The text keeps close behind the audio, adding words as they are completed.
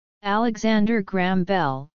Alexander Graham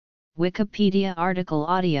Bell, Wikipedia article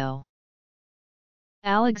audio.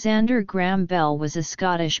 Alexander Graham Bell was a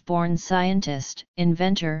Scottish-born scientist,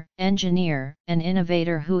 inventor, engineer, and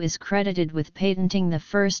innovator who is credited with patenting the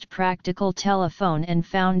first practical telephone and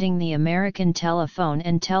founding the American Telephone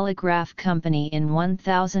and Telegraph Company in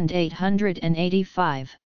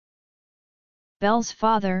 1885. Bell's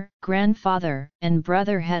father, grandfather, and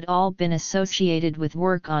brother had all been associated with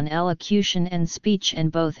work on elocution and speech,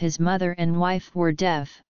 and both his mother and wife were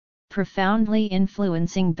deaf, profoundly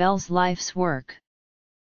influencing Bell's life's work.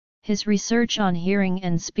 His research on hearing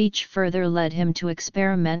and speech further led him to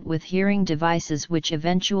experiment with hearing devices, which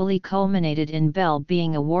eventually culminated in Bell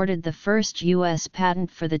being awarded the first U.S. patent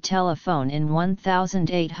for the telephone in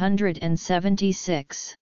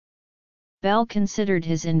 1876. Bell considered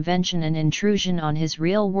his invention an intrusion on his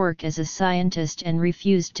real work as a scientist and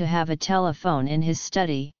refused to have a telephone in his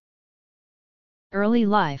study. Early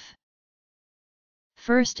life.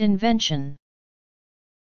 First invention.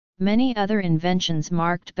 Many other inventions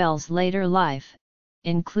marked Bell's later life,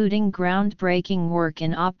 including groundbreaking work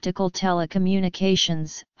in optical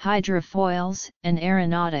telecommunications, hydrofoils, and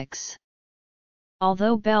aeronautics.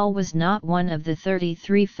 Although Bell was not one of the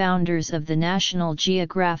 33 founders of the National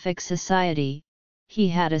Geographic Society, he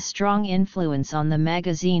had a strong influence on the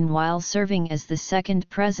magazine while serving as the second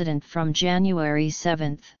president from January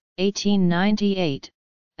 7, 1898,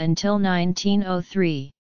 until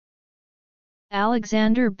 1903.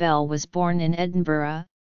 Alexander Bell was born in Edinburgh,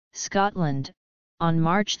 Scotland, on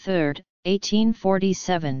March 3,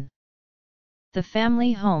 1847. The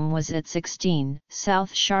family home was at 16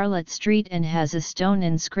 South Charlotte Street and has a stone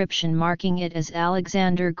inscription marking it as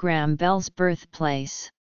Alexander Graham Bell's birthplace.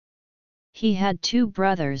 He had two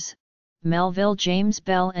brothers, Melville James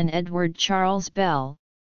Bell and Edward Charles Bell,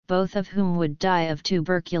 both of whom would die of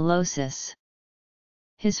tuberculosis.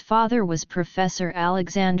 His father was Professor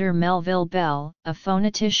Alexander Melville Bell, a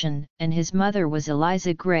phonetician, and his mother was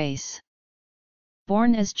Eliza Grace.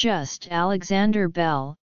 Born as just Alexander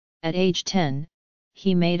Bell, at age 10,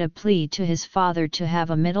 he made a plea to his father to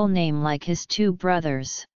have a middle name like his two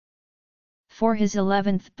brothers. For his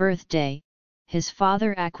 11th birthday, his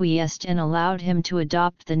father acquiesced and allowed him to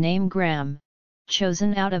adopt the name Graham,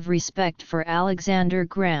 chosen out of respect for Alexander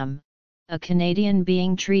Graham, a Canadian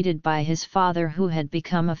being treated by his father who had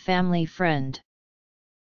become a family friend.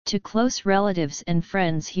 To close relatives and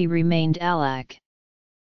friends he remained Alac.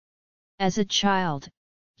 As a child,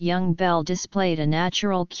 young Bell displayed a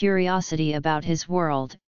natural curiosity about his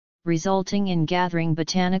world, resulting in gathering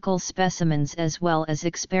botanical specimens as well as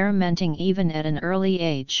experimenting even at an early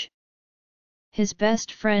age. His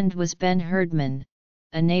best friend was Ben Herdman,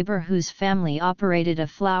 a neighbor whose family operated a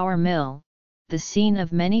flour mill, the scene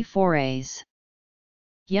of many forays.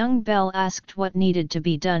 Young Bell asked what needed to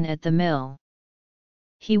be done at the mill.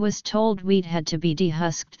 He was told wheat had to be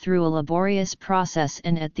dehusked through a laborious process,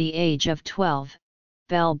 and at the age of 12,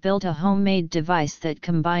 Bell built a homemade device that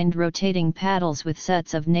combined rotating paddles with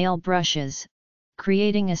sets of nail brushes,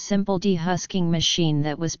 creating a simple dehusking machine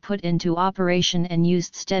that was put into operation and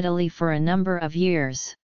used steadily for a number of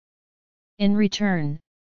years. In return,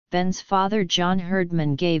 Ben's father John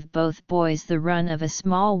Herdman gave both boys the run of a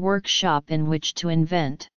small workshop in which to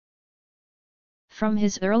invent. From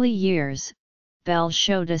his early years, Bell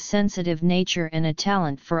showed a sensitive nature and a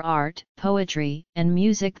talent for art, poetry, and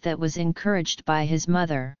music that was encouraged by his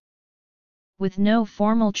mother. With no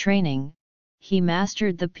formal training, he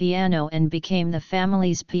mastered the piano and became the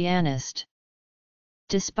family's pianist.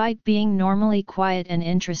 Despite being normally quiet and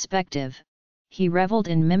introspective, he reveled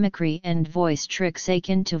in mimicry and voice tricks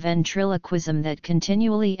akin to ventriloquism that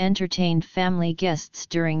continually entertained family guests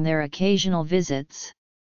during their occasional visits.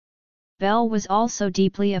 Bell was also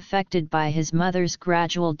deeply affected by his mother's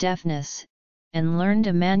gradual deafness, and learned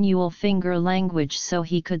a manual finger language so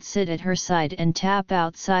he could sit at her side and tap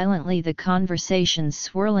out silently the conversations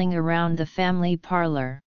swirling around the family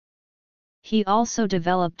parlor. He also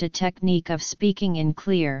developed a technique of speaking in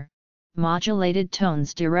clear, modulated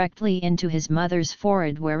tones directly into his mother's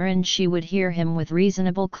forehead, wherein she would hear him with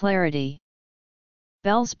reasonable clarity.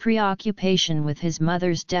 Bell's preoccupation with his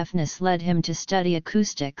mother's deafness led him to study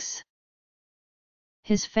acoustics.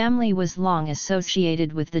 His family was long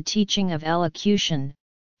associated with the teaching of elocution.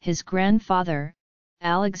 His grandfather,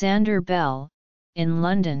 Alexander Bell, in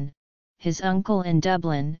London, his uncle in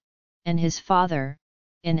Dublin, and his father,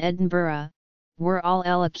 in Edinburgh, were all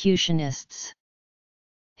elocutionists.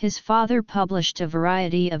 His father published a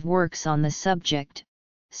variety of works on the subject,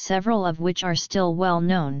 several of which are still well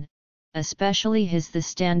known, especially his The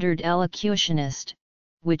Standard Elocutionist,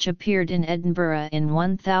 which appeared in Edinburgh in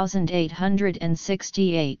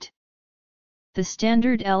 1868. The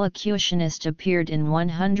Standard Elocutionist appeared in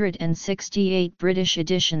 168 British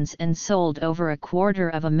editions and sold over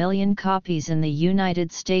 250,000 copies in the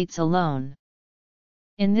United States alone.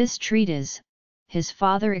 In this treatise, his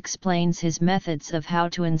father explains his methods of how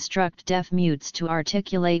to instruct deaf mutes to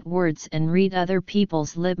articulate words and read other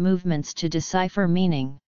people's lip movements to decipher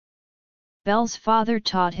meaning. Bell's father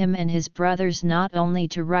taught him and his brothers not only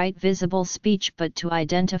to write visible speech but to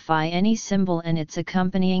identify any symbol and its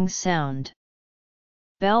accompanying sound.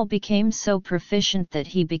 Bell became so proficient that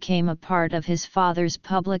he became a part of his father's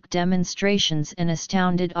public demonstrations and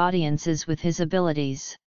astounded audiences with his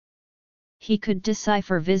abilities. He could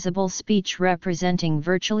decipher visible speech representing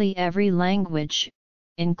virtually every language,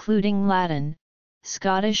 including Latin,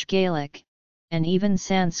 Scottish Gaelic, and even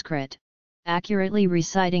Sanskrit, accurately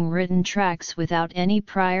reciting written tracts without any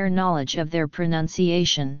prior knowledge of their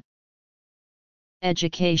pronunciation.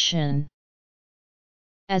 Education.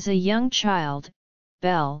 As a young child,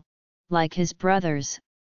 Bell, like his brothers,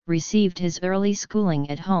 received his early schooling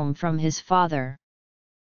at home from his father.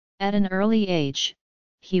 At an early age,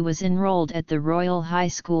 he was enrolled at the Royal High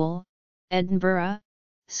School, Edinburgh,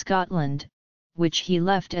 Scotland, which he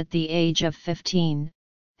left at the age of 15,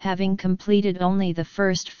 having completed only the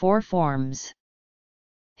first 4 forms.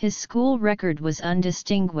 His school record was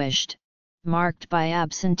undistinguished, marked by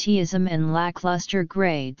absenteeism and lackluster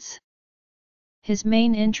grades. His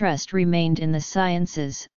main interest remained in the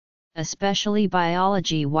sciences, especially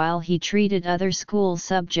biology, while he treated other school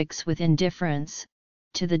subjects with indifference,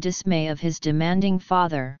 to the dismay of his demanding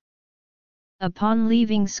father. Upon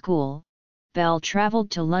leaving school, Bell travelled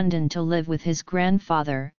to London to live with his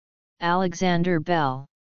grandfather, Alexander Bell.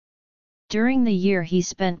 During the year he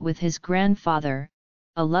spent with his grandfather,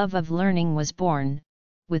 a love of learning was born,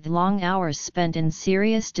 with long hours spent in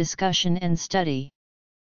serious discussion and study.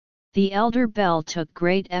 The elder Bell took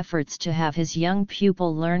great efforts to have his young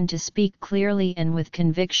pupil learn to speak clearly and with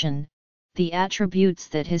conviction, the attributes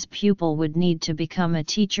that his pupil would need to become a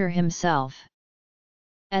teacher himself.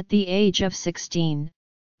 At the age of 16,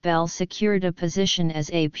 Bell secured a position as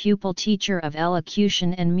a pupil teacher of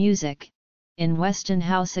elocution and music, in Weston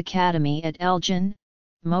House Academy at Elgin,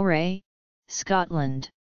 Moray, Scotland.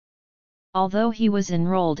 Although he was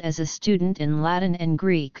enrolled as a student in Latin and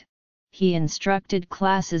Greek, he instructed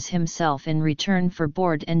classes himself in return for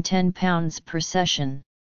board and £10 per session.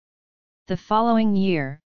 The following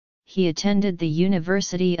year, he attended the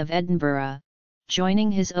University of Edinburgh,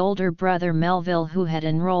 joining his older brother Melville, who had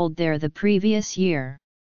enrolled there the previous year.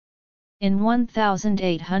 In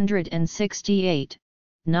 1868,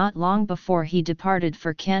 not long before he departed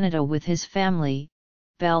for Canada with his family,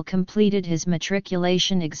 Bell completed his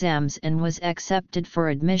matriculation exams and was accepted for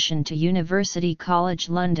admission to University College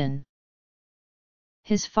London.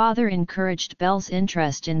 His father encouraged Bell's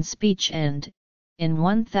interest in speech and, in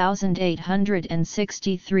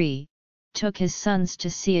 1863, took his sons to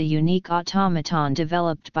see a unique automaton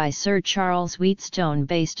developed by Sir Charles Wheatstone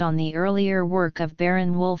based on the earlier work of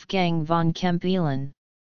Baron Wolfgang von Kempelen.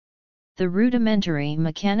 The rudimentary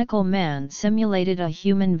mechanical man simulated a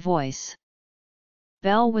human voice.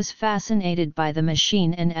 Bell was fascinated by the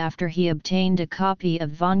machine, and after he obtained a copy of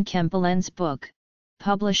von Kempelen's book,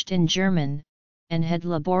 published in German, and had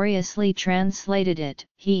laboriously translated it,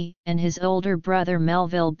 he and his older brother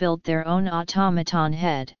Melville built their own automaton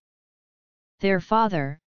head. Their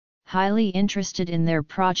father, highly interested in their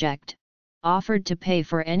project, offered to pay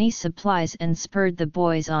for any supplies and spurred the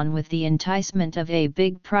boys on with the enticement of a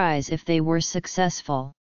big prize if they were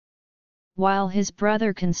successful. While his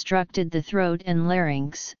brother constructed the throat and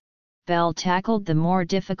larynx, Bell tackled the more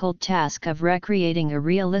difficult task of recreating a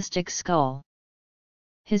realistic skull.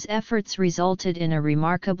 His efforts resulted in a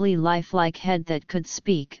remarkably lifelike head that could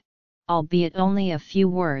speak, albeit only a few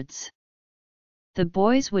words. The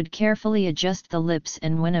boys would carefully adjust the lips,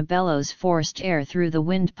 and when a bellows forced air through the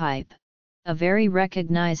windpipe, a very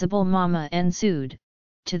recognizable mama ensued,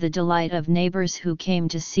 to the delight of neighbors who came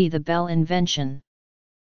to see the Bell invention.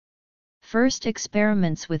 First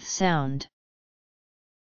experiments with sound.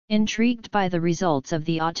 Intrigued by the results of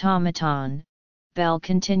the automaton, Bell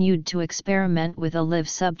continued to experiment with a live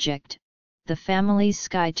subject, the family's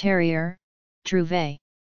Skye Terrier, Trouvé.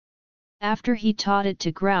 After he taught it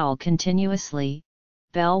to growl continuously,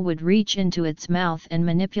 Bell would reach into its mouth and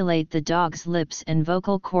manipulate the dog's lips and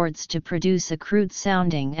vocal cords to produce a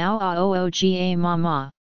crude-sounding ow-ah-oh-oh-ga ma-ma.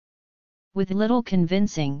 With little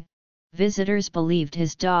convincing, visitors believed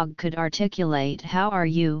his dog could articulate "How are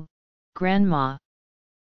you, Grandma?"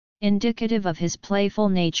 Indicative of his playful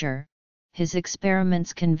nature, his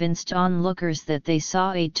experiments convinced onlookers that they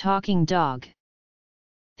saw a talking dog.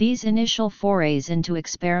 These initial forays into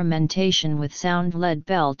experimentation with sound led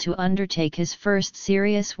Bell to undertake his first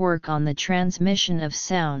serious work on the transmission of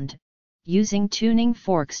sound, using tuning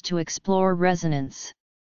forks to explore resonance.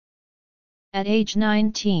 At age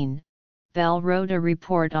 19, Bell wrote a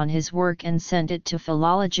report on his work and sent it to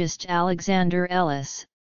philologist Alexander Ellis,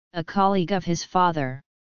 a colleague of his father.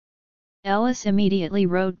 Ellis immediately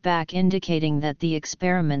wrote back indicating that the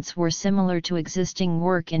experiments were similar to existing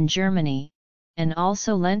work in Germany, and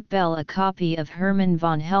also lent Bell a copy of Hermann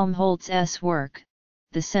von Helmholtz's work,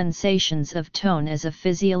 The Sensations of Tone as a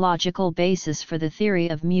Physiological Basis for the Theory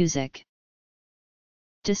of Music.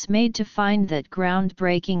 Dismayed to find that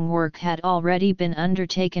groundbreaking work had already been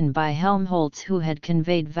undertaken by Helmholtz, who had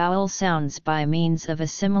conveyed vowel sounds by means of a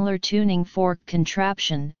similar tuning fork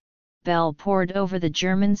contraption, Bell pored over the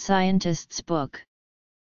German scientist's book.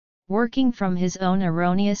 Working from his own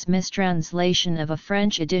erroneous mistranslation of a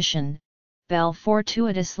French edition, Bell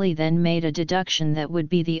fortuitously then made a deduction that would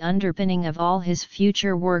be the underpinning of all his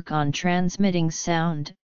future work on transmitting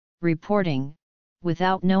sound, reporting.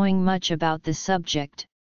 Without knowing much about the subject,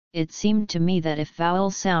 it seemed to me that if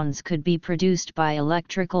vowel sounds could be produced by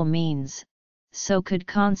electrical means, so could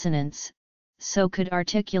consonants, so could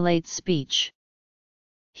articulate speech.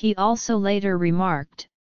 He also later remarked,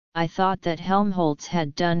 "I thought that Helmholtz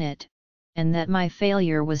had done it, and that my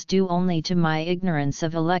failure was due only to my ignorance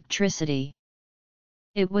of electricity.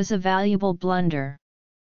 It was a valuable blunder.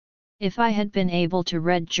 If I had been able to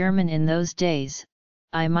read German in those days,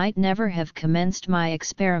 I might never have commenced my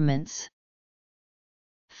experiments."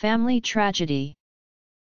 Family tragedy.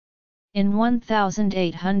 In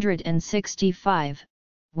 1865,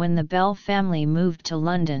 when the Bell family moved to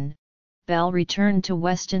London, Bell returned to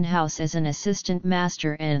Weston House as an assistant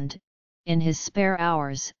master and, in his spare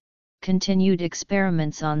hours, continued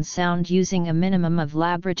experiments on sound using a minimum of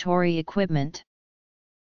laboratory equipment.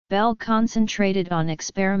 Bell concentrated on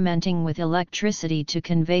experimenting with electricity to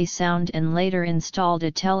convey sound and later installed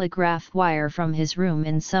a telegraph wire from his room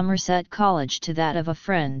in Somerset College to that of a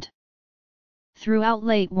friend. Throughout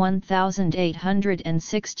late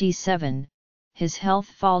 1867, his health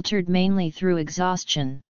faltered mainly through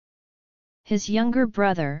exhaustion. His younger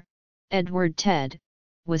brother, Edward Ted,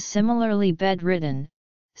 was similarly bedridden,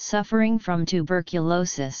 suffering from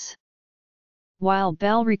tuberculosis. While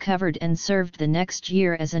Bell recovered and served the next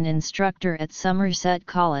year as an instructor at Somerset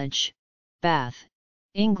College, Bath,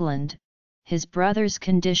 England, his brother's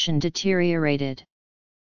condition deteriorated.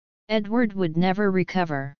 Edward would never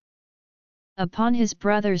recover. Upon his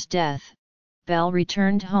brother's death, Bell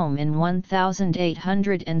returned home in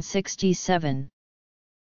 1867.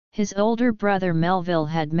 His older brother Melville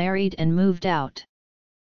had married and moved out.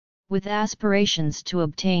 With aspirations to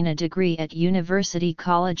obtain a degree at University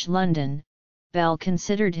College London, Bell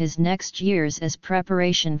considered his next years as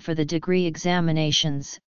preparation for the degree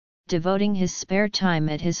examinations, devoting his spare time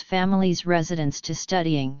at his family's residence to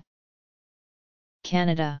studying.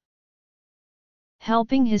 Canada.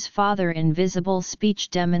 Helping his father in visible speech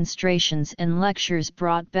demonstrations and lectures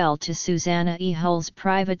brought Bell to Susanna E. Hull's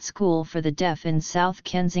private school for the deaf in South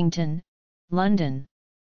Kensington, London.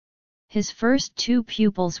 His first two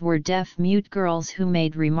pupils were deaf-mute girls who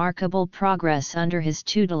made remarkable progress under his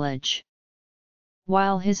tutelage.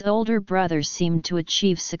 While his older brother seemed to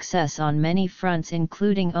achieve success on many fronts,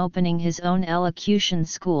 including opening his own elocution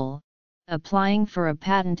school, applying for a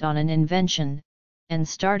patent on an invention, and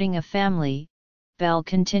starting a family, Bell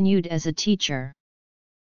continued as a teacher.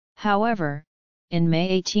 However, in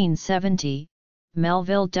May 1870,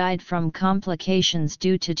 Melville died from complications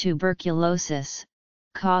due to tuberculosis,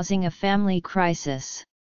 causing a family crisis.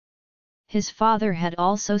 His father had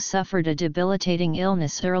also suffered a debilitating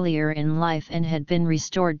illness earlier in life and had been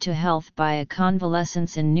restored to health by a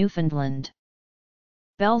convalescence in Newfoundland.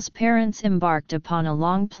 Bell's parents embarked upon a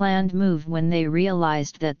long-planned move when they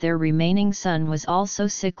realized that their remaining son was also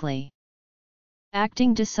sickly.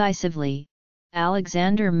 Acting decisively,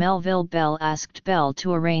 Alexander Melville Bell asked Bell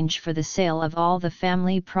to arrange for the sale of all the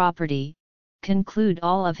family property, conclude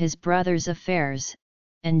all of his brother's affairs,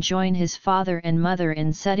 and join his father and mother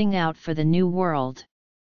in setting out for the New World.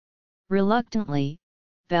 Reluctantly,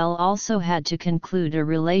 Bell also had to conclude a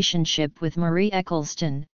relationship with Marie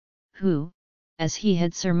Eccleston, who, as he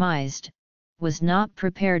had surmised, was not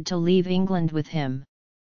prepared to leave England with him.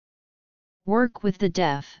 Work with the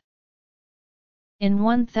deaf. In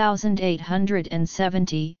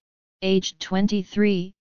 1870, aged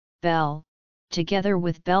 23, Bell, together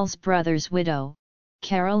with Bell's brother's widow,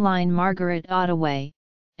 Caroline Margaret Ottaway,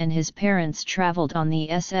 and his parents travelled on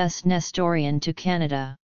the SS Nestorian to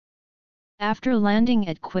Canada. After landing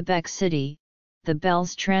at Quebec City, the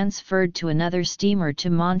Bells transferred to another steamer to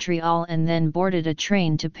Montreal and then boarded a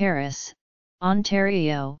train to Paris,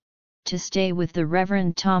 Ontario, to stay with the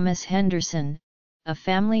Reverend Thomas Henderson, a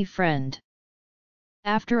family friend.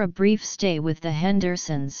 After a brief stay with the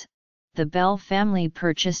Hendersons, the Bell family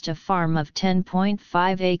purchased a farm of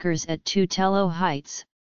 10.5 acres at Tutello Heights,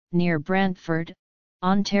 near Brantford,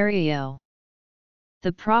 Ontario.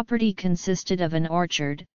 The property consisted of an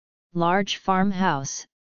orchard, large farmhouse,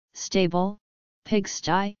 stable,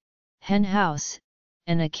 pigsty, hen house,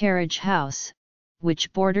 and a carriage house, which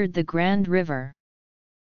bordered the Grand River.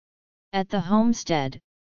 At the homestead,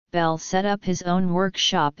 Bell set up his own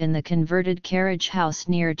workshop in the converted carriage house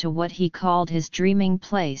near to what he called his dreaming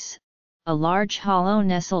place, a large hollow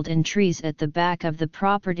nestled in trees at the back of the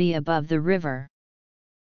property above the river.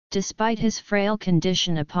 Despite his frail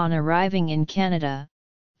condition upon arriving in Canada,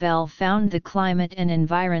 Bell found the climate and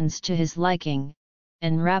environs to his liking,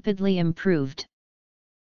 and rapidly improved.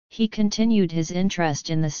 He continued his interest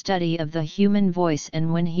in the study of the human voice,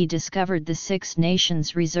 and when he discovered the Six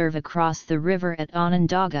Nations Reserve across the river at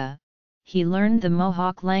Onondaga, he learned the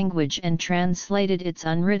Mohawk language and translated its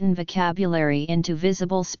unwritten vocabulary into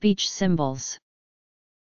visible speech symbols.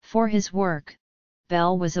 For his work,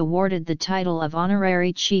 Bell was awarded the title of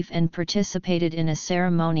Honorary Chief and participated in a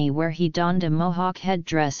ceremony where he donned a Mohawk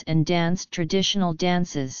headdress and danced traditional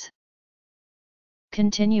dances.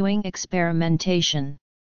 Continuing experimentation.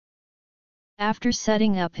 After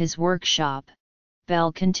setting up his workshop,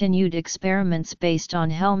 Bell continued experiments based on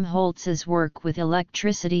Helmholtz's work with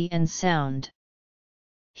electricity and sound.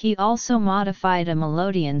 He also modified a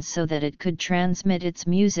melodeon so that it could transmit its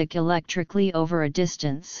music electrically over a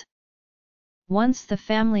distance. Once the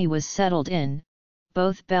family was settled in,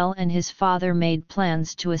 both Bell and his father made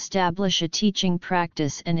plans to establish a teaching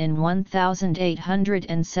practice, and in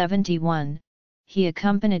 1871, he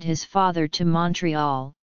accompanied his father to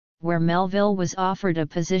Montreal, where Melville was offered a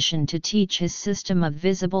position to teach his system of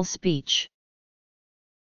visible speech.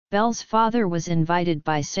 Bell's father was invited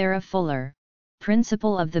by Sarah Fuller,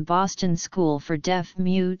 principal of the Boston School for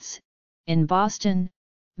Deaf-Mutes, in Boston,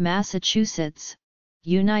 Massachusetts,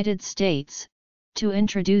 United States, to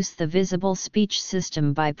introduce the visible speech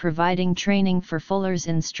system by providing training for Fuller's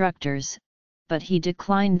instructors, but he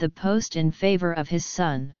declined the post in favor of his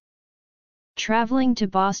son. Traveling to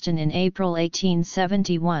Boston in April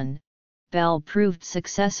 1871, Bell proved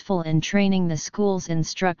successful in training the school's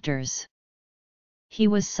instructors. He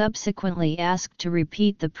was subsequently asked to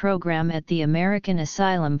repeat the program at the American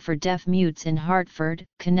Asylum for Deaf-Mutes in Hartford,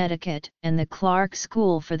 Connecticut, and the Clark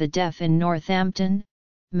School for the Deaf in Northampton,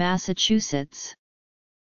 Massachusetts.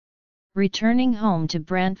 Returning home to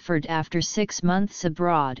Brantford after 6 months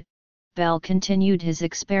abroad, Bell continued his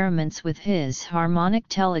experiments with his harmonic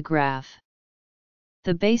telegraph.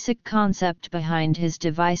 The basic concept behind his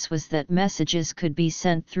device was that messages could be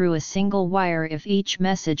sent through a single wire if each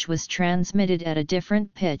message was transmitted at a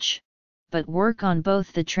different pitch, but work on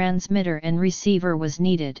both the transmitter and receiver was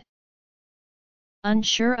needed.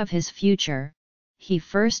 Unsure of his future, he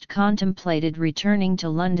first contemplated returning to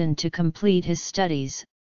London to complete his studies,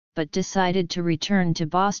 but decided to return to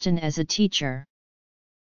Boston as a teacher.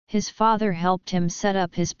 His father helped him set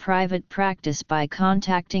up his private practice by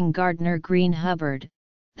contacting Gardner Green Hubbard,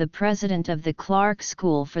 the president of the Clark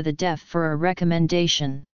School for the Deaf, for a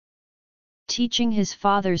recommendation. Teaching his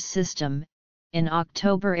father's system, in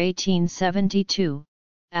October 1872,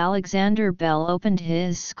 Alexander Bell opened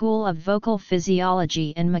his School of Vocal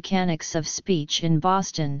Physiology and Mechanics of Speech in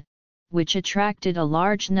Boston, which attracted a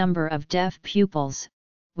large number of deaf pupils,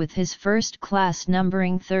 with his first class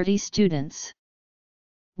numbering 30 students.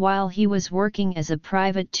 While he was working as a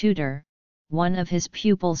private tutor, one of his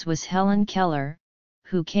pupils was Helen Keller,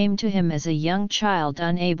 who came to him as a young child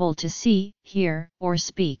unable to see, hear, or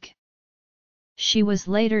speak. She was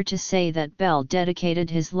later to say that Bell dedicated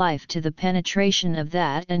his life to the penetration of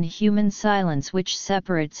that inhuman silence which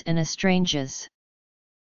separates and estranges.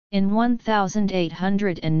 In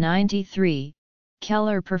 1893,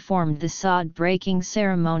 Keller performed the sod-breaking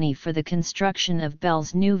ceremony for the construction of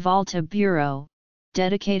Bell's new Volta Bureau,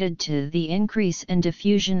 dedicated to the increase and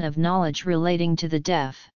diffusion of knowledge relating to the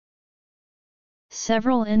deaf.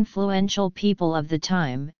 Several influential people of the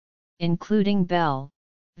time, including Bell,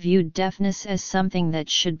 viewed deafness as something that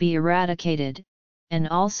should be eradicated, and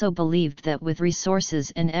also believed that with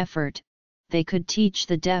resources and effort, they could teach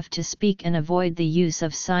the deaf to speak and avoid the use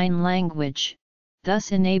of sign language,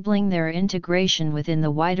 thus enabling their integration within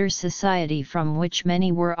the wider society from which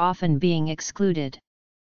many were often being excluded.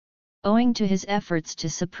 Owing to his efforts to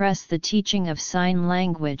suppress the teaching of sign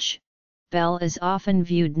language, Bell is often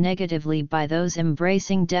viewed negatively by those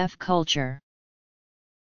embracing deaf culture.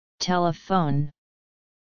 Telephone.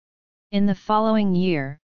 In the following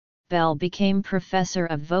year, Bell became professor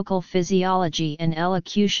of vocal physiology and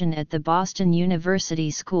elocution at the Boston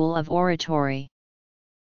University School of Oratory.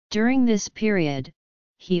 During this period,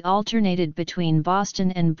 he alternated between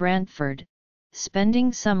Boston and Brantford,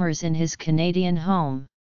 spending summers in his Canadian home.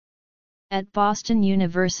 At Boston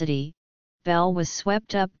University, Bell was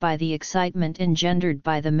swept up by the excitement engendered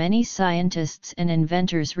by the many scientists and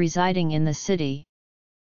inventors residing in the city.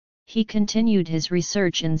 He continued his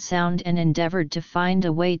research in sound and endeavored to find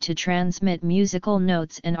a way to transmit musical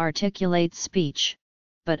notes and articulate speech,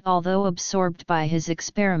 but although absorbed by his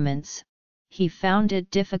experiments, he found it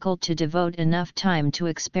difficult to devote enough time to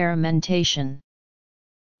experimentation.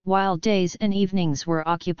 While days and evenings were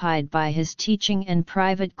occupied by his teaching and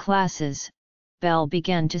private classes, Bell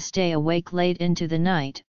began to stay awake late into the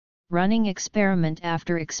night, running experiment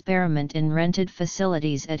after experiment in rented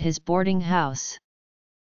facilities at his boarding house.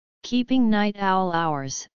 Keeping night owl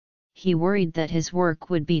hours, he worried that his work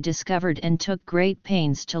would be discovered and took great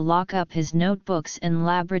pains to lock up his notebooks and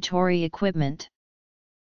laboratory equipment.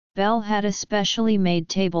 Bell had a specially made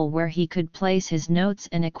table where he could place his notes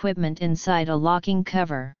and equipment inside a locking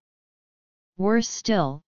cover. Worse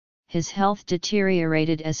still, his health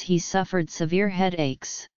deteriorated as he suffered severe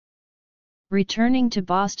headaches. Returning to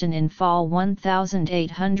Boston in fall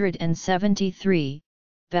 1873,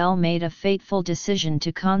 Bell made a fateful decision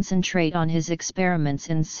to concentrate on his experiments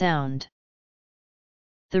in sound.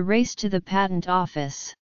 The race to the patent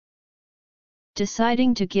office.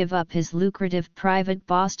 Deciding to give up his lucrative private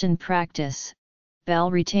Boston practice, Bell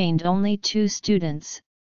retained only 2 students,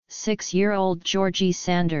 6-year-old Georgie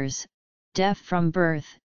Sanders, deaf from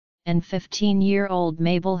birth, and 15-year-old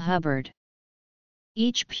Mabel Hubbard.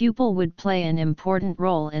 Each pupil would play an important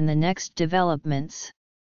role in the next developments.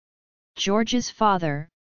 George's father,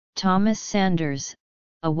 Thomas Sanders,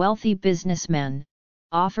 a wealthy businessman,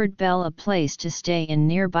 offered Bell a place to stay in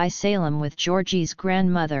nearby Salem with Georgie's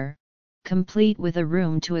grandmother, complete with a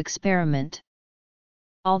room to experiment.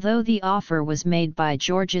 Although the offer was made by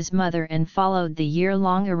George's mother and followed the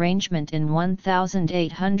year-long arrangement in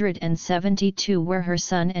 1872 where her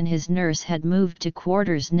son and his nurse had moved to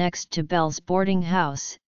quarters next to Bell's boarding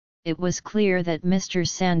house, it was clear that Mr.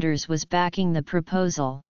 Sanders was backing the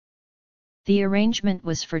proposal. The arrangement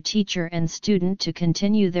was for teacher and student to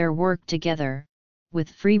continue their work together, with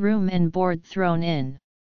free room and board thrown in.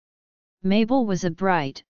 Mabel was a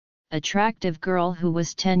bright, attractive girl who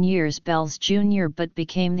was 10 years Bell's junior but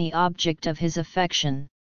became the object of his affection.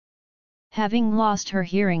 Having lost her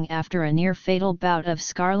hearing after a near-fatal bout of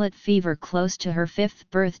scarlet fever close to her 5th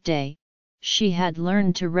birthday, she had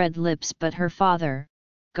learned to read lips, but her father,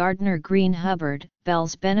 Gardner Green Hubbard,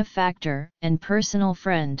 Bell's benefactor and personal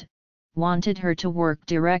friend, wanted her to work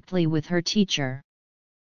directly with her teacher.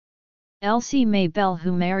 Elsie May Bell,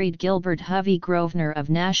 who married Gilbert Hovey Grosvenor of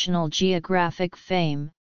National Geographic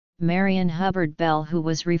fame, Marion Hubbard Bell, who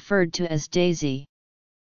was referred to as Daisy,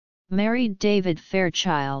 married David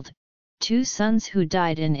Fairchild, 2 sons who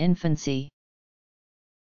died in infancy.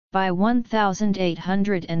 By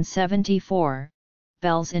 1874,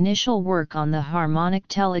 Bell's initial work on the harmonic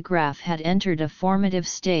telegraph had entered a formative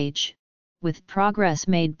stage, with progress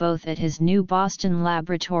made both at his new Boston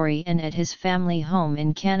laboratory and at his family home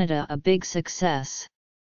in Canada a big success.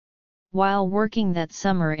 While working that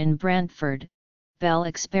summer in Brantford, Bell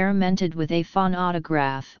experimented with a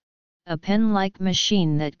phonautograph, a pen-like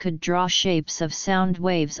machine that could draw shapes of sound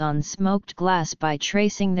waves on smoked glass by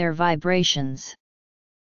tracing their vibrations.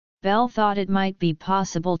 Bell thought it might be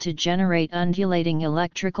possible to generate undulating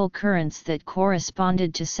electrical currents that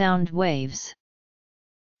corresponded to sound waves.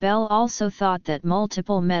 Bell also thought that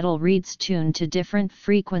multiple metal reeds tuned to different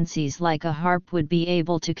frequencies like a harp would be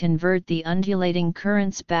able to convert the undulating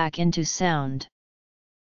currents back into sound.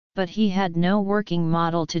 But he had no working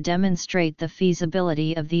model to demonstrate the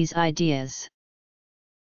feasibility of these ideas.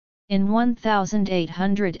 In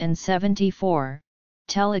 1874,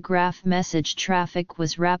 telegraph message traffic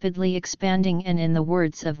was rapidly expanding and, in the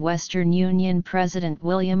words of Western Union President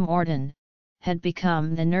William Orton, had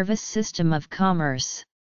become the nervous system of commerce.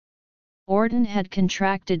 Orton had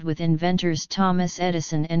contracted with inventors Thomas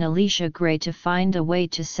Edison and Elisha Gray to find a way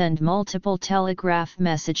to send multiple telegraph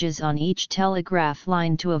messages on each telegraph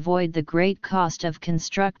line to avoid the great cost of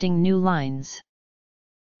constructing new lines.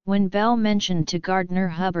 When Bell mentioned to Gardner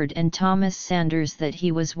Hubbard and Thomas Sanders that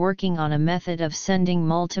he was working on a method of sending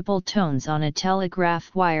multiple tones on a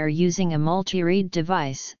telegraph wire using a multi-reed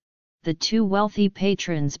device, the 2 wealthy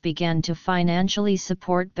patrons began to financially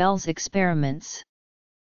support Bell's experiments.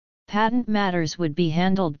 Patent matters would be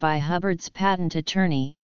handled by Hubbard's patent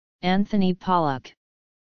attorney, Anthony Pollock.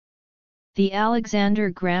 The Alexander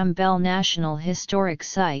Graham Bell National Historic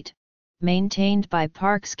Site, maintained by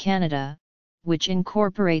Parks Canada, which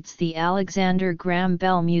incorporates the Alexander Graham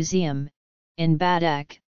Bell Museum, in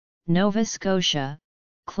Baddeck, Nova Scotia,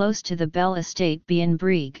 close to the Bell Estate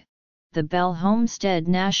Bienbrig. The Bell Homestead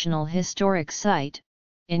National Historic Site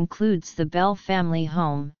includes the Bell family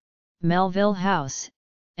home, Melville House,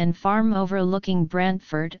 and farm overlooking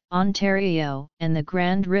Brantford, Ontario, and the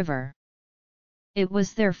Grand River. It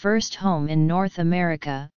was their first home in North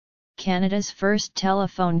America, Canada's first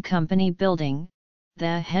telephone company building,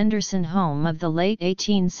 the Henderson home of the late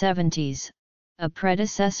 1870s, a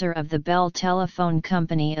predecessor of the Bell Telephone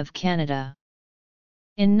Company of Canada.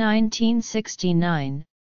 In 1969,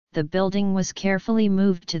 the building was carefully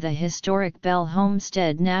moved to the historic Bell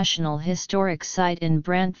Homestead National Historic Site in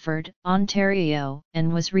Brantford, Ontario,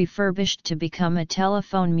 and was refurbished to become a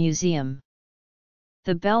telephone museum.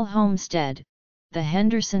 The Bell Homestead, the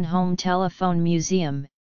Henderson Home Telephone Museum,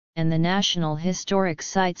 and the National Historic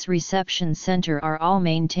Sites Reception Center are all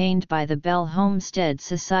maintained by the Bell Homestead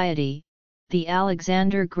Society. The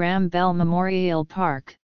Alexander Graham Bell Memorial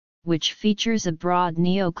Park, which features a broad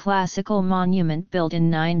neoclassical monument built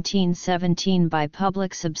in 1917 by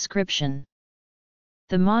public subscription.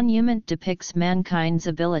 The monument depicts mankind's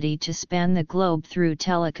ability to span the globe through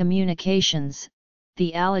telecommunications.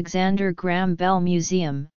 The Alexander Graham Bell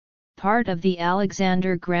Museum, part of the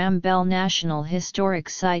Alexander Graham Bell National Historic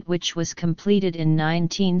Site, which was completed in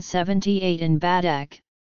 1978 in Baddeck,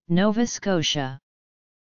 Nova Scotia.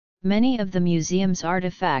 Many of the museum's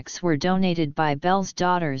artifacts were donated by Bell's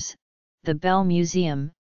daughters. The Bell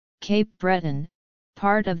Museum, Cape Breton,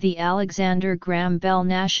 part of the Alexander Graham Bell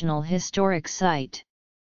National Historic Site.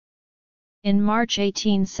 In March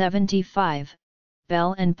 1875,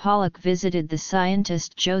 Bell and Pollock visited the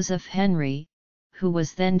scientist Joseph Henry, who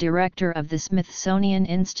was then director of the Smithsonian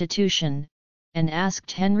Institution, and asked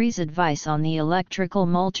Henry's advice on the electrical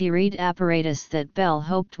multi-reed apparatus that Bell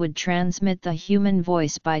hoped would transmit the human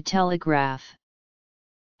voice by telegraph.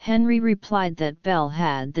 Henry replied that Bell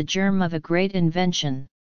had the germ of a great invention.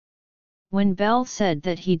 When Bell said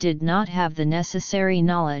that he did not have the necessary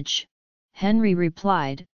knowledge, Henry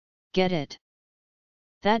replied, "Get it."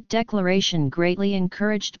 That declaration greatly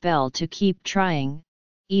encouraged Bell to keep trying,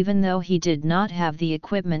 even though he did not have the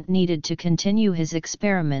equipment needed to continue his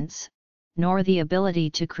experiments, nor the ability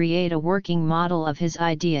to create a working model of his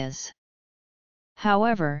ideas.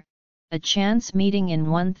 However, a chance meeting in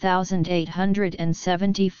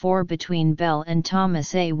 1874 between Bell and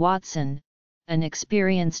Thomas A. Watson, an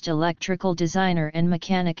experienced electrical designer and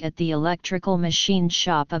mechanic at the electrical machine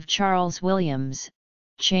shop of Charles Williams,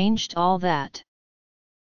 changed all that.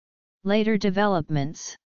 Later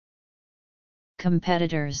developments.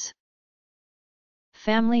 Competitors.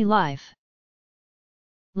 Family life.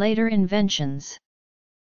 Later inventions.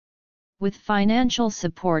 With financial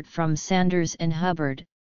support from Sanders and Hubbard,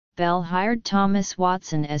 Bell hired Thomas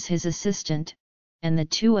Watson as his assistant, and the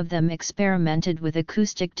two of them experimented with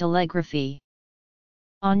acoustic telegraphy.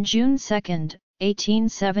 On June 2,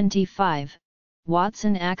 1875,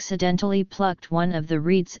 Watson accidentally plucked one of the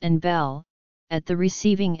reeds and Bell, at the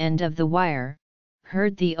receiving end of the wire,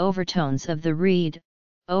 heard the overtones of the reed,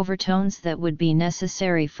 overtones that would be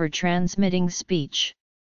necessary for transmitting speech.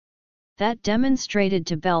 That demonstrated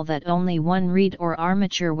to Bell that only one reed or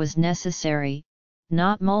armature was necessary,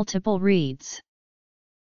 not multiple reeds.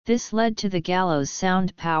 This led to the gallows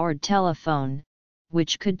sound-powered telephone,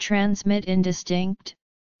 which could transmit indistinct,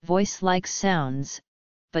 voice-like sounds,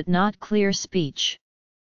 but not clear speech.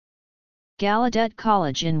 Gallaudet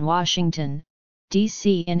College in Washington,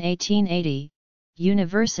 D.C. in 1880,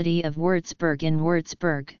 University of Würzburg in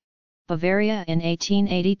Würzburg, Bavaria in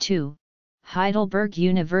 1882, Heidelberg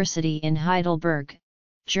University in Heidelberg,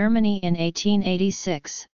 Germany in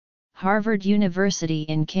 1886, Harvard University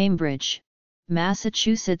in Cambridge,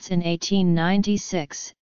 Massachusetts in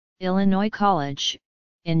 1896, Illinois College,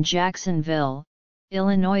 in Jacksonville,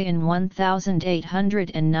 Illinois in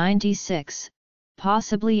 1896,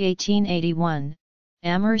 possibly 1881,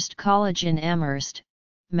 Amherst College in Amherst,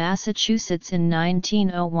 Massachusetts in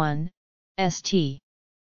 1901, St.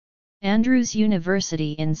 Andrews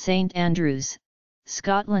University in St Andrews,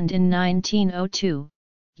 Scotland in 1902,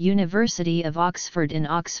 University of Oxford in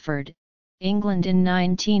Oxford, England in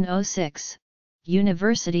 1906,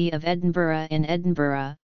 University of Edinburgh in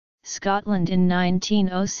Edinburgh, Scotland in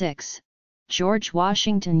 1906, George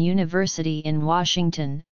Washington University in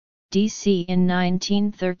Washington, D.C. in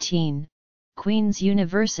 1913, Queen's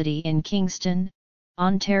University in Kingston,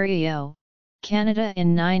 Ontario, Canada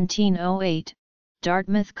in 1908,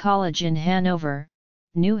 Dartmouth College in Hanover,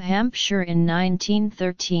 New Hampshire in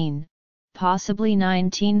 1913, possibly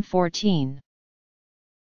 1914.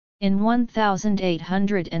 In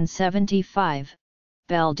 1875,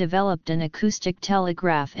 Bell developed an acoustic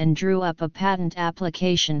telegraph and drew up a patent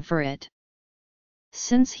application for it.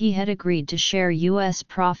 Since he had agreed to share U.S.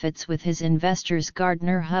 profits with his investors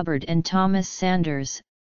Gardner Hubbard and Thomas Sanders,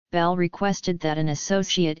 Bell requested that an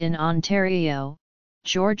associate in Ontario,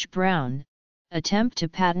 George Brown, attempt to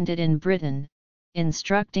patent it in Britain,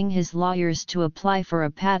 instructing his lawyers to apply for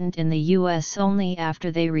a patent in the U.S. only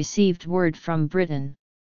after they received word from Britain.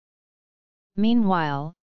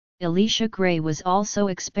 Meanwhile, Elisha Gray was also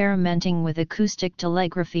experimenting with acoustic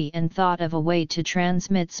telegraphy and thought of a way to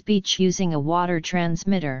transmit speech using a water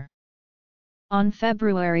transmitter. On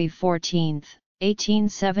February 14,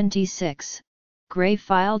 1876, Gray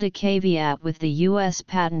filed a caveat with the U.S.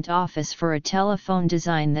 Patent Office for a telephone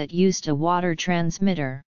design that used a water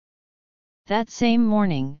transmitter. That same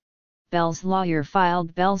morning, Bell's lawyer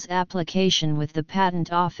filed Bell's application with the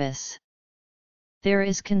Patent Office. There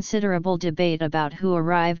is considerable debate about who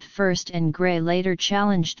arrived first, and Gray later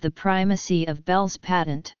challenged the primacy of Bell's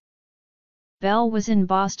patent. Bell was in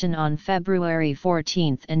Boston on February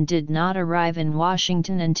 14 and did not arrive in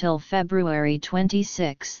Washington until February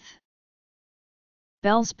 26.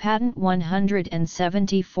 Bell's patent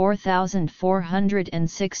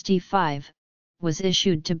 174,465, was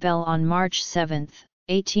issued to Bell on March 7,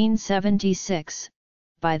 1876,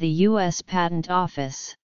 by the U.S. Patent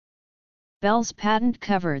Office. Bell's patent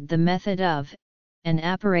covered the method of, an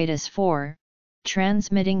apparatus for,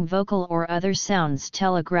 transmitting vocal or other sounds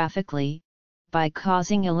telegraphically, by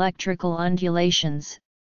causing electrical undulations,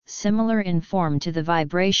 similar in form to the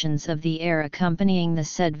vibrations of the air accompanying the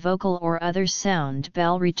said vocal or other sound.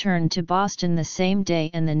 Bell returned to Boston the same day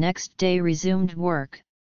and the next day resumed work,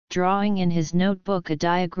 drawing in his notebook a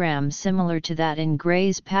diagram similar to that in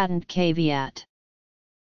Gray's patent caveat.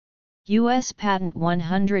 U.S. Patent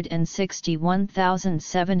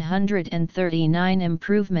 161,739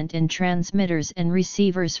 Improvement in transmitters and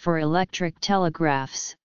receivers for electric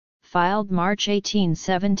telegraphs, filed March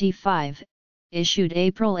 1875, issued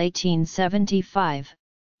April 1875,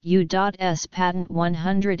 U.S. Patent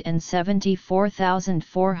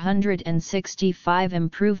 174,465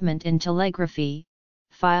 Improvement in telegraphy,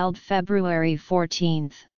 filed February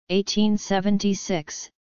 14, 1876,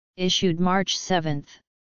 issued March 7,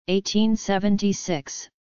 1876,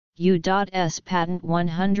 U.S. Patent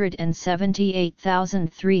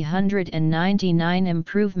 178,399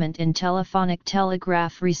 Improvement in telephonic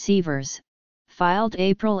telegraph receivers, filed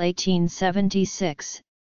April 1876,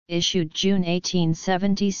 issued June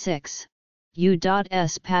 1876,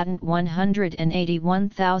 U.S. Patent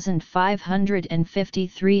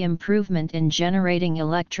 181,553 Improvement in generating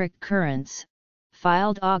electric currents,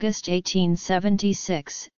 filed August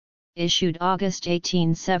 1876, issued August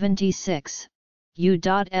 1876,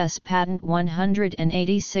 U.S. Patent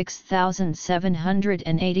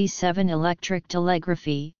 186,787 Electric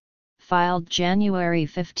telegraphy, filed January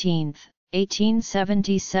 15,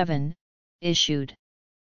 1877, issued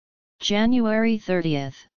January 30,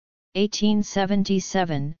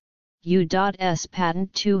 1877, U.S.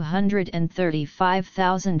 Patent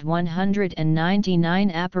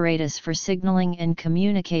 235,199 Apparatus for signaling and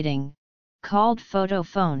communicating, called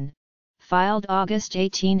photophone, filed August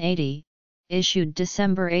 1880, issued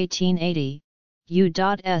December 1880,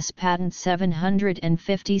 U.S. Patent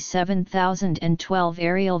 757,012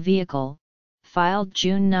 Aerial vehicle, filed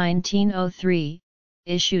June 1903,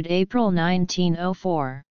 issued April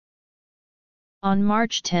 1904. On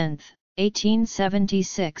March 10,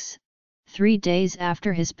 1876, 3 days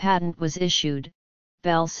after his patent was issued,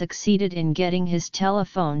 Bell succeeded in getting his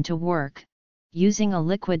telephone to work, using a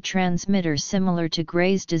liquid transmitter similar to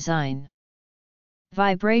Gray's design.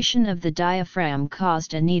 Vibration of the diaphragm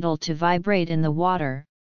caused a needle to vibrate in the water,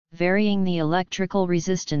 varying the electrical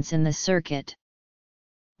resistance in the circuit.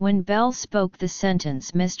 When Bell spoke the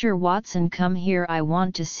sentence, "Mr. Watson, come here, I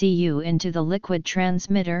want to see you," into the liquid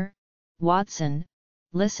transmitter, Watson,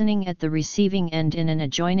 listening at the receiving end in an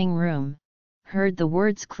adjoining room, heard the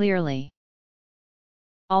words clearly.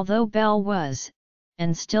 Although Bell was,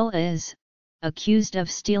 and still is, accused of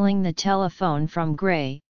stealing the telephone from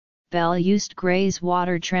Gray, Bell used Gray's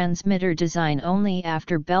water transmitter design only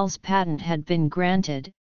after Bell's patent had been granted,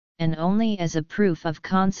 and only as a proof of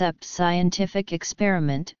concept scientific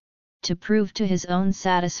experiment, to prove to his own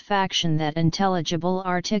satisfaction that intelligible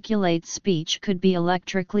articulate speech could be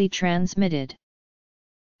electrically transmitted.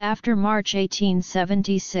 After March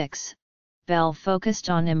 1876, Bell focused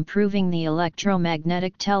on improving the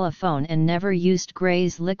electromagnetic telephone and never used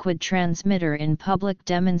Gray's liquid transmitter in public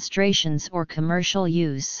demonstrations or commercial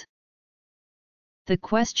use. The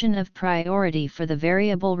question of priority for the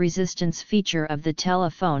variable resistance feature of the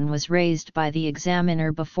telephone was raised by the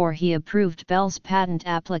examiner before he approved Bell's patent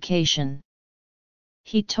application.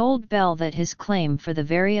 He told Bell that his claim for the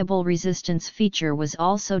variable resistance feature was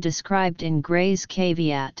also described in Gray's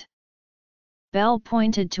caveat. Bell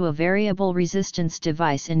pointed to a variable resistance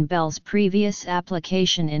device in Bell's previous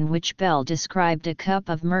application in which Bell described a cup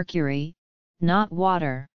of mercury, not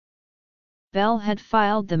water. Bell had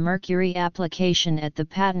filed the mercury application at the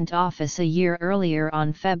Patent Office a year earlier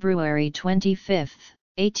on February 25,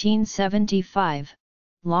 1875,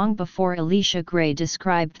 long before Elisha Gray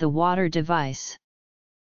described the water device.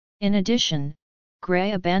 In addition,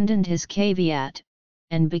 Gray abandoned his caveat,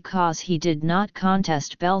 and because he did not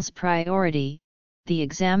contest Bell's priority, the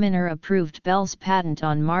examiner approved Bell's patent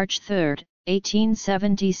on March 3,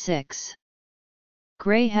 1876.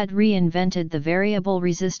 Gray had reinvented the variable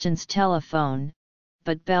resistance telephone,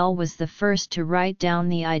 but Bell was the first to write down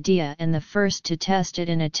the idea and the first to test it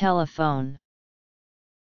in a telephone.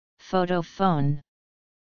 Photophone.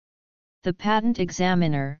 The patent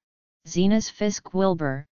examiner, Zenas Fisk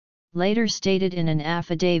Wilbur, later stated in an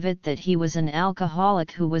affidavit that he was an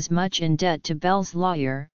alcoholic who was much in debt to Bell's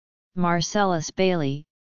lawyer, Marcellus Bailey,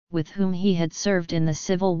 with whom he had served in the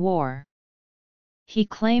Civil War. He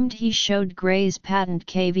claimed he showed Gray's patent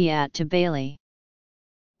caveat to Bailey.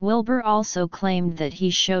 Wilbur also claimed that he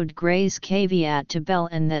showed Gray's caveat to Bell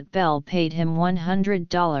and that Bell paid him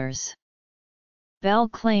 $100. Bell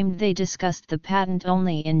claimed they discussed the patent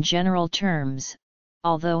only in general terms,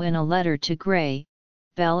 although in a letter to Gray,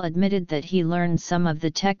 Bell admitted that he learned some of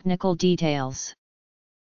the technical details.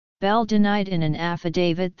 Bell denied in an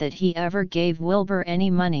affidavit that he ever gave Wilbur any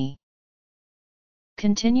money.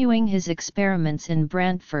 Continuing his experiments in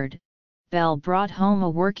Brantford, Bell brought home a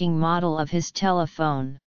working model of his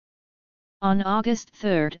telephone. On August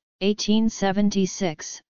 3,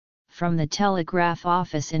 1876, from the telegraph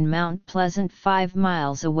office in Mount Pleasant 5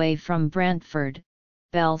 miles away from Brantford,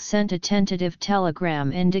 Bell sent a tentative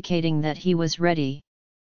telegram indicating that he was ready.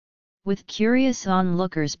 With curious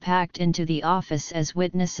onlookers packed into the office as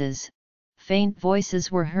witnesses, faint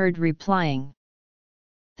voices were heard replying.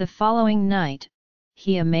 The following night,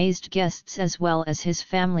 he amazed guests as well as his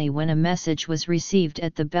family when a message was received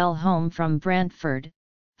at the Bell home from Brantford,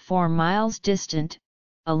 4 miles distant,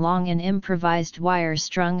 along an improvised wire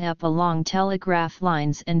strung up along telegraph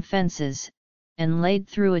lines and fences, and laid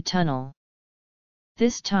through a tunnel.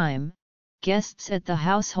 This time, guests at the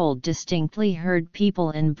household distinctly heard people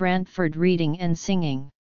in Brantford reading and singing.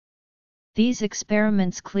 These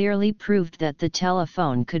experiments clearly proved that the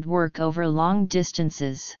telephone could work over long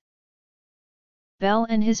distances. Bell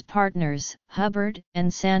and his partners, Hubbard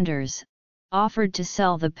and Sanders, offered to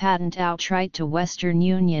sell the patent outright to Western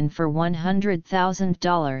Union for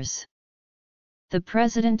 $100,000. The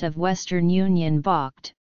president of Western Union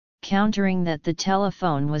balked, countering that the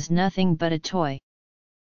telephone was nothing but a toy.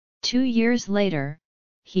 2 years later,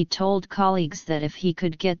 he told colleagues that if he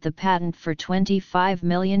could get the patent for $25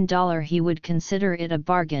 million he would consider it a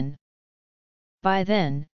bargain. By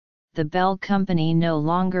then, the Bell Company no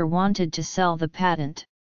longer wanted to sell the patent.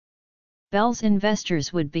 Bell's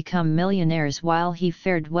investors would become millionaires while he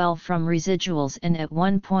fared well from residuals and at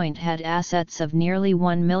one point had assets of nearly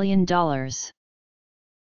 $1 million.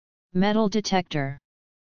 Metal detector.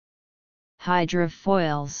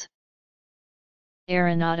 Hydrofoils.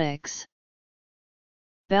 Aeronautics.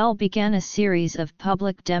 Bell began a series of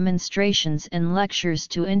public demonstrations and lectures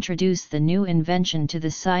to introduce the new invention to the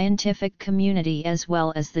scientific community as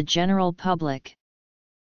well as the general public.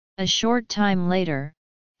 A short time later,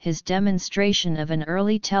 his demonstration of an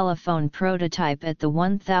early telephone prototype at the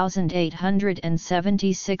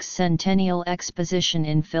 1876 Centennial Exposition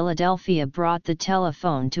in Philadelphia brought the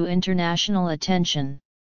telephone to international attention.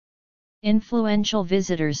 Influential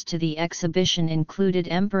visitors to the exhibition included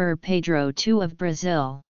Emperor Pedro II of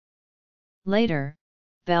Brazil. Later,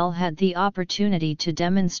 Bell had the opportunity to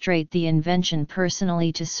demonstrate the invention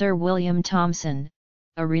personally to Sir William Thomson,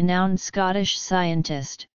 a renowned Scottish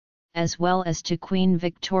scientist, as well as to Queen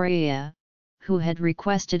Victoria, who had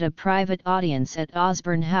requested a private audience at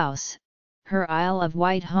Osborne House, her Isle of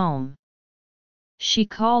Wight home. She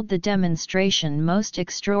called the demonstration most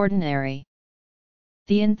extraordinary.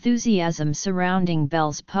 The enthusiasm surrounding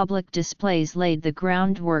Bell's public displays laid the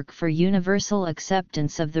groundwork for universal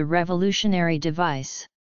acceptance of the revolutionary device.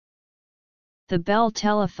 The Bell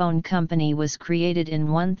Telephone Company was created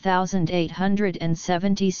in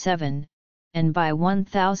 1877, and by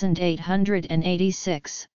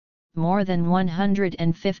 1886, more than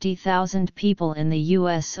 150,000 people in the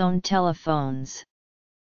U.S. owned telephones.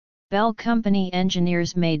 Bell Company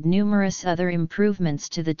engineers made numerous other improvements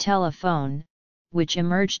to the telephone, which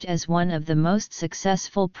emerged as one of the most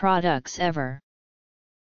successful products ever.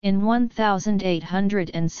 In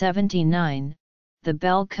 1879, the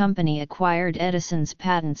Bell Company acquired Edison's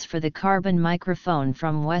patents for the carbon microphone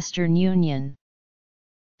from Western Union.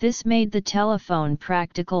 This made the telephone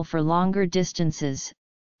practical for longer distances,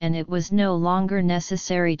 and it was no longer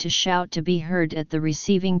necessary to shout to be heard at the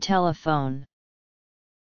receiving telephone.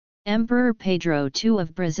 Emperor Pedro II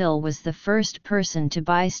of Brazil was the first person to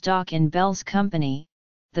buy stock in Bell's company,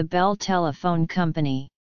 the Bell Telephone Company.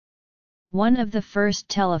 One of the first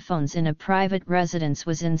telephones in a private residence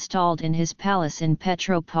was installed in his palace in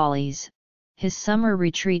Petrópolis, his summer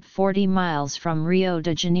retreat 40 miles from Rio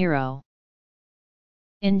de Janeiro.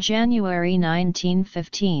 In January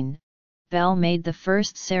 1915, Bell made the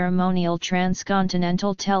first ceremonial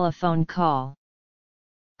transcontinental telephone call.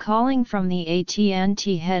 Calling from the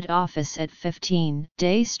AT&T head office at 15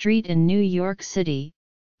 Day Street in New York City,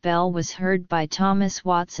 Bell was heard by Thomas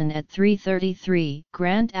Watson at 333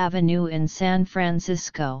 Grant Avenue in San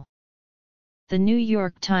Francisco. The New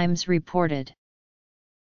York Times reported.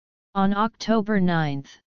 On October 9,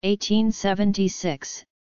 1876,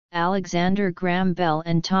 Alexander Graham Bell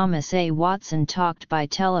and Thomas A. Watson talked by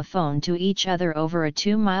telephone to each other over a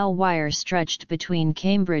 2-mile wire stretched between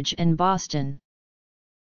Cambridge and Boston.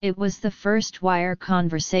 It was the first wire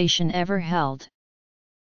conversation ever held.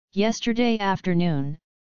 Yesterday afternoon,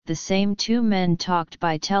 the same two men talked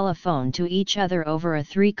by telephone to each other over a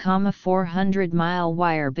 3,400-mile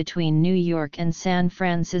wire between New York and San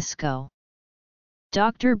Francisco.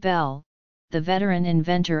 Dr. Bell, the veteran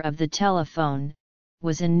inventor of the telephone,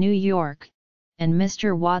 was in New York, and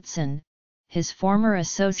Mr. Watson, his former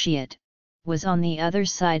associate, was on the other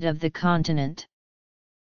side of the continent.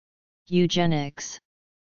 Eugenics.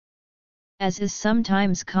 As is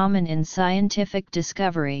sometimes common in scientific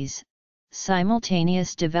discoveries,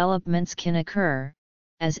 simultaneous developments can occur,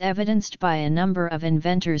 as evidenced by a number of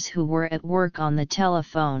inventors who were at work on the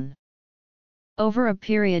telephone. Over a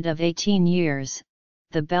period of 18 years,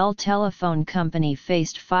 the Bell Telephone Company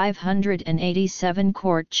faced 587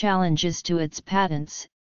 court challenges to its patents,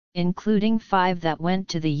 including 5 that went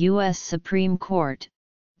to the U.S. Supreme Court,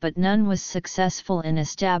 but none was successful in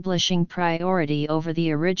establishing priority over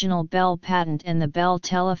the original Bell patent, and the Bell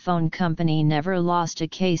Telephone Company never lost a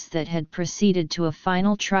case that had proceeded to a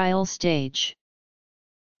final trial stage.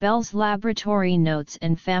 Bell's laboratory notes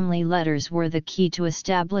and family letters were the key to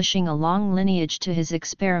establishing a long lineage to his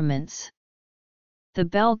experiments. The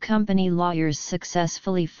Bell Company lawyers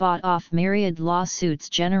successfully fought off myriad lawsuits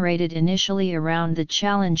generated initially around the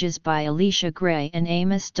challenges by Elisha Gray and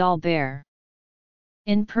Amos Dalbert.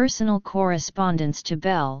 In personal correspondence to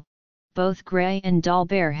Bell, both Gray and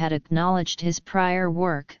Dalbert had acknowledged his prior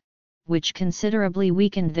work, which considerably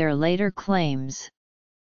weakened their later claims.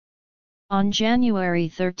 On January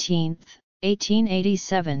 13,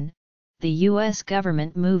 1887, the U.S.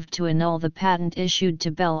 government moved to annul the patent issued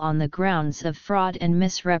to Bell on the grounds of fraud and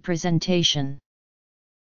misrepresentation.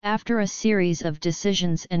 After a series of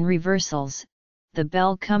decisions and reversals, the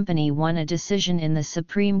Bell Company won a decision in the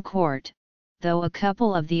Supreme Court, though a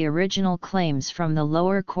couple of the original claims from the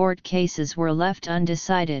lower court cases were left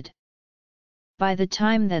undecided. By the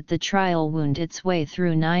time that the trial wound its way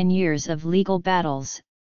through 9 years of legal battles,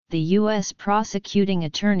 the U.S. prosecuting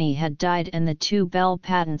attorney had died and the 2 Bell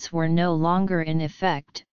patents were no longer in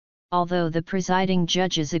effect, although the presiding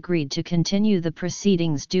judges agreed to continue the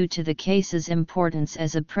proceedings due to the case's importance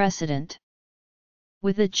as a precedent.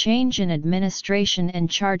 With a change in administration and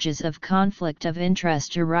charges of conflict of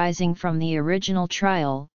interest arising from the original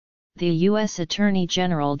trial, the U.S. Attorney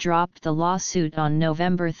General dropped the lawsuit on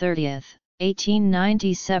November 30,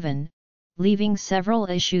 1897, leaving several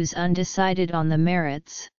issues undecided on the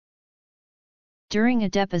merits. During a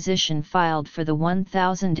deposition filed for the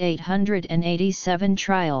 1887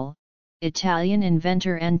 trial, Italian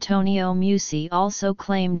inventor Antonio Musi also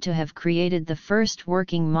claimed to have created the first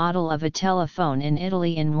working model of a telephone in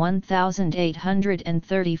Italy in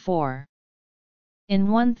 1834.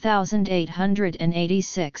 In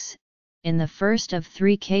 1886, in the first of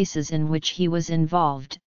 3 cases in which he was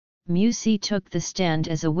involved, Musi took the stand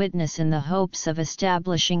as a witness in the hopes of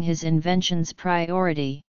establishing his invention's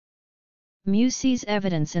priority. Musi's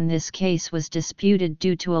evidence in this case was disputed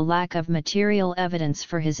due to a lack of material evidence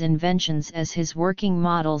for his inventions, as his working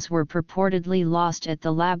models were purportedly lost at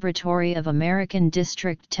the laboratory of American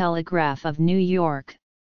District Telegraph of New York,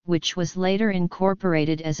 which was later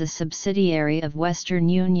incorporated as a subsidiary of Western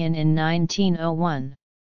Union in 1901.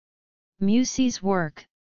 Mussey's work,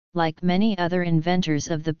 like many other inventors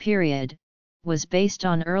of the period, was based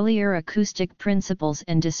on earlier acoustic principles,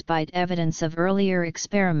 and despite evidence of earlier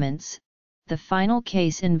experiments, the final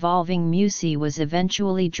case involving Mussey was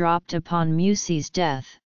eventually dropped upon Mussey's death.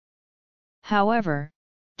 However,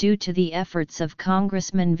 due to the efforts of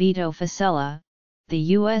Congressman Vito Fossella, the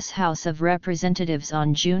U.S. House of Representatives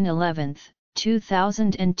on June 11,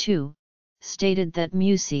 2002, stated that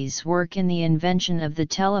Mussey's work in the invention of the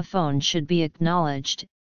telephone should be acknowledged,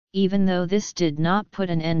 even though this did not put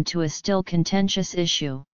an end to a still contentious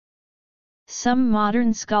issue. Some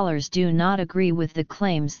modern scholars do not agree with the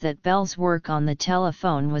claims that Bell's work on the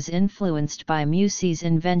telephone was influenced by Mussey's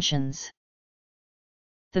inventions.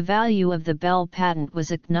 The value of the Bell patent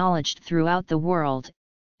was acknowledged throughout the world,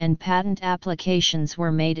 and patent applications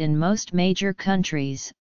were made in most major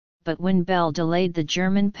countries, but when Bell delayed the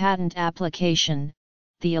German patent application,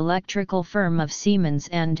 the electrical firm of Siemens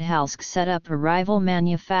and Halske set up a rival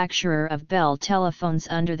manufacturer of Bell telephones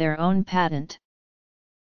under their own patent.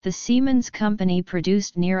 The Siemens company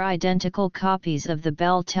produced near-identical copies of the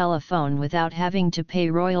Bell telephone without having to pay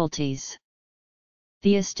royalties.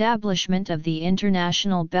 The establishment of the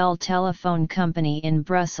International Bell Telephone Company in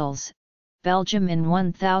Brussels, Belgium in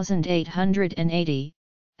 1880,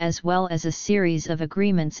 as well as a series of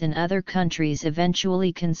agreements in other countries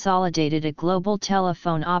eventually consolidated a global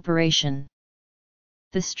telephone operation.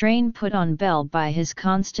 The strain put on Bell by his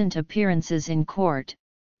constant appearances in court,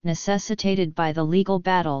 necessitated by the legal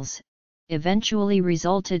battles, eventually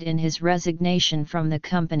resulted in his resignation from the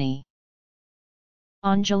company.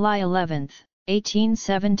 On July 11,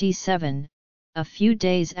 1877, a few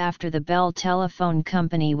days after the Bell Telephone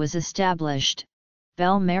Company was established,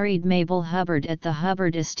 Bell married Mabel Hubbard at the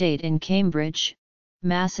Hubbard estate in Cambridge,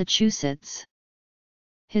 Massachusetts.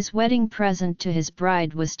 His wedding present to his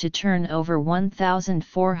bride was to turn over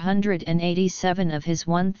 1,487 of his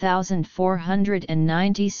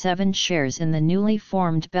 1,497 shares in the newly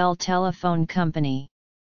formed Bell Telephone Company.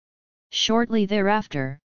 Shortly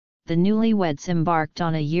thereafter, the newlyweds embarked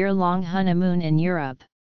on a year-long honeymoon in Europe.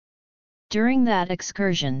 During that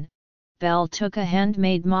excursion, Bell took a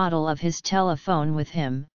handmade model of his telephone with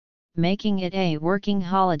him, making it a working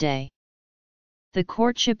holiday. The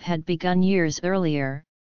courtship had begun years earlier,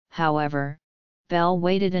 however. Bell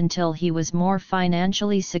waited until he was more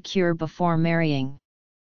financially secure before marrying.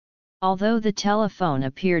 Although the telephone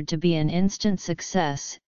appeared to be an instant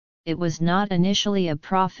success, it was not initially a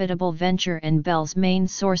profitable venture, and Bell's main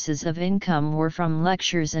sources of income were from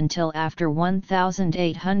lectures until after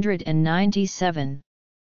 1897.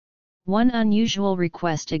 One unusual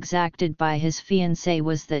request exacted by his fiancée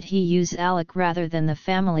was that he use Alec rather than the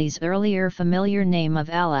family's earlier familiar name of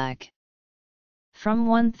Alack. From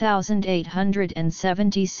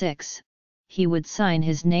 1876, he would sign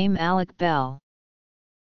his name Alec Bell.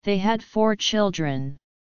 They had 4 children.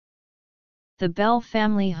 The Bell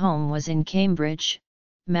family home was in Cambridge,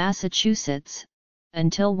 Massachusetts,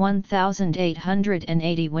 until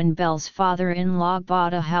 1880, when Bell's father-in-law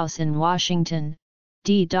bought a house in Washington,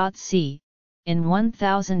 D.C. In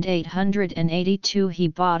 1882 he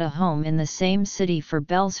bought a home in the same city for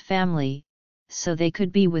Bell's family, so they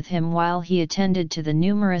could be with him while he attended to the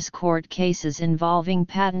numerous court cases involving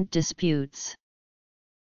patent disputes.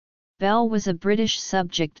 Bell was a British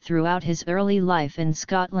subject throughout his early life in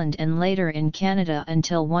Scotland and later in Canada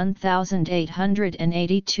until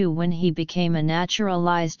 1882, when he became a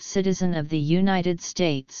naturalized citizen of the United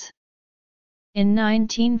States. In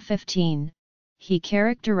 1915, he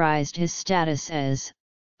characterized his status as,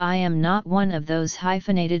 "I am not one of those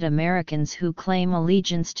hyphenated Americans who claim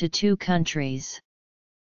allegiance to 2 countries."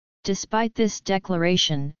 Despite this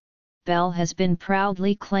declaration, Bell has been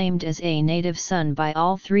proudly claimed as a native son by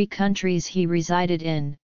all 3 countries he resided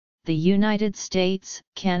in, the United States,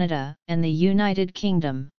 Canada, and the United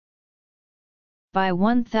Kingdom. By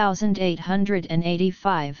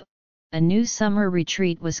 1885, a new summer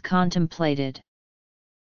retreat was contemplated.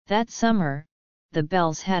 That summer, the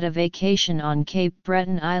Bells had a vacation on Cape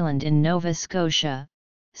Breton Island in Nova Scotia,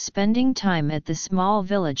 spending time at the small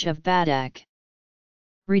village of Baddeck.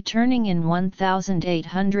 Returning in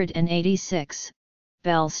 1886,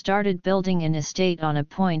 Bell started building an estate on a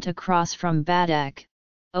point across from Baddeck,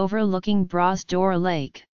 overlooking Bras d'Or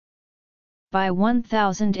Lake. By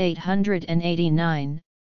 1889,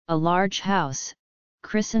 a large house,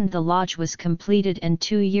 christened the Lodge, was completed, and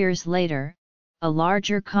 2 years later, a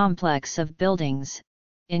larger complex of buildings,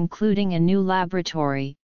 including a new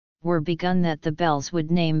laboratory, were begun that the Bells would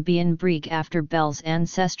name Bian Brig after Bell's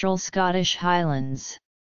ancestral Scottish Highlands.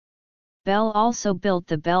 Bell also built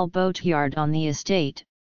the Bell Boatyard on the estate,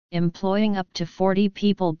 employing up to 40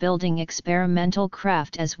 people building experimental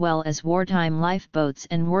craft as well as wartime lifeboats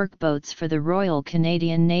and workboats for the Royal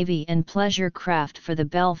Canadian Navy and pleasure craft for the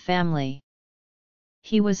Bell family.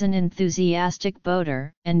 He was an enthusiastic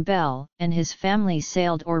boater, and Bell and his family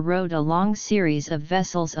sailed or rowed a long series of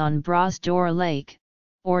vessels on Bras d'Or Lake,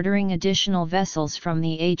 ordering additional vessels from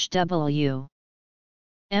the H.W.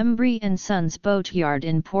 Embry and Sons Boatyard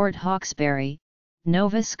in Port Hawkesbury,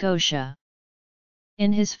 Nova Scotia.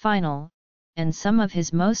 In his final, and some of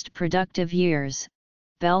his most productive years,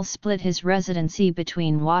 Bell split his residency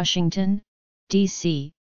between Washington,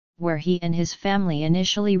 D.C., where he and his family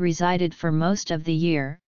initially resided for most of the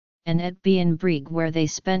year, and at Bienbrig where they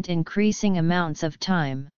spent increasing amounts of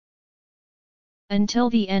time. Until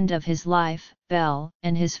the end of his life, Bell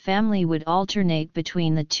and his family would alternate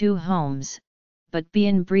between the two homes, but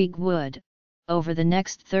Bienbrig would, over the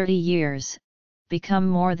next 30 years, become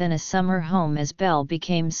more than a summer home as Bell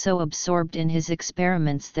became so absorbed in his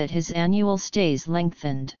experiments that his annual stays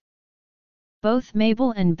lengthened. Both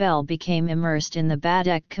Mabel and Bell became immersed in the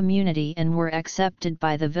Baddeck community and were accepted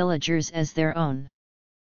by the villagers as their own.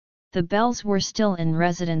 The Bells were still in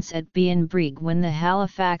residence at Bienbrig when the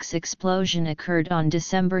Halifax explosion occurred on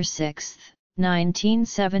December 6,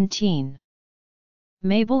 1917.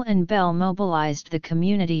 Mabel and Bell mobilized the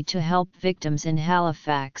community to help victims in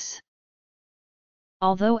Halifax.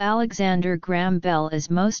 Although Alexander Graham Bell is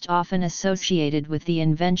most often associated with the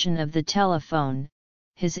invention of the telephone,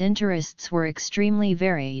 his interests were extremely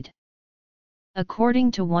varied. According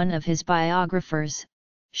to one of his biographers,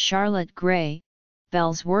 Charlotte Gray,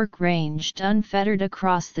 Bell's work ranged unfettered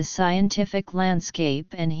across the scientific landscape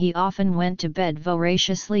and he often went to bed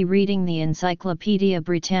voraciously reading the Encyclopaedia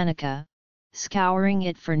Britannica, scouring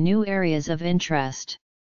it for new areas of interest.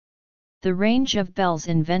 The range of Bell's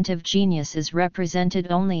inventive genius is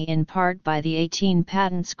represented only in part by the 18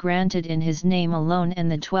 patents granted in his name alone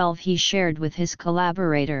and the 12 he shared with his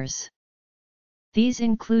collaborators. These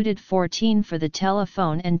included 14 for the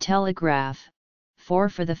telephone and telegraph, 4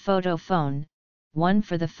 for the photophone, 1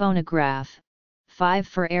 for the phonograph, 5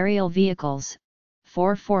 for aerial vehicles,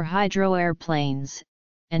 4 for hydroairplanes,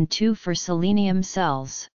 and 2 for selenium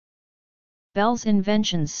cells. Bell's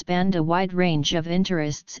inventions spanned a wide range of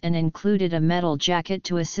interests and included a metal jacket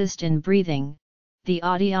to assist in breathing, the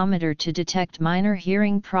audiometer to detect minor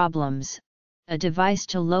hearing problems, a device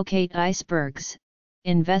to locate icebergs,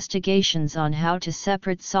 investigations on how to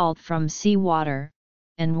separate salt from seawater,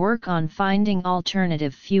 and work on finding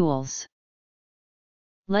alternative fuels.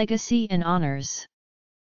 Legacy and honors.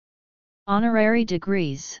 Honorary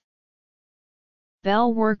degrees.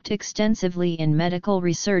 Bell worked extensively in medical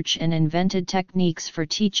research and invented techniques for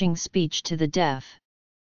teaching speech to the deaf.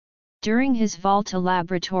 During his Volta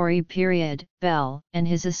laboratory period, Bell and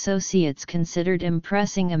his associates considered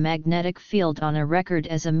impressing a magnetic field on a record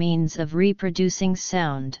as a means of reproducing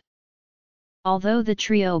sound. Although the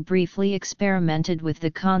trio briefly experimented with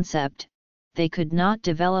the concept, they could not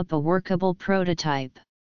develop a workable prototype.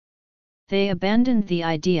 They abandoned the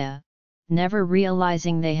idea, never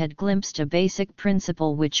realizing they had glimpsed a basic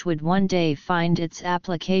principle which would one day find its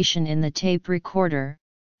application in the tape recorder,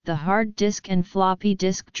 the hard disk and floppy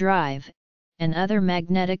disk drive, and other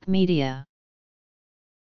magnetic media.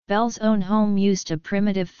 Bell's own home used a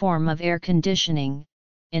primitive form of air conditioning,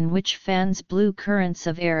 in which fans blew currents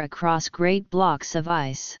of air across great blocks of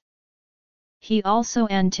ice. He also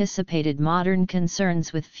anticipated modern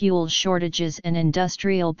concerns with fuel shortages and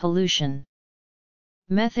industrial pollution.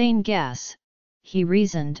 Methane gas, he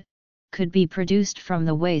reasoned, could be produced from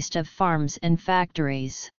the waste of farms and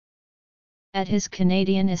factories. At his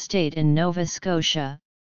Canadian estate in Nova Scotia,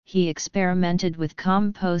 he experimented with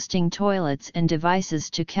composting toilets and devices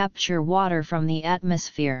to capture water from the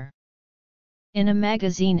atmosphere. In a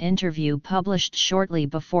magazine interview published shortly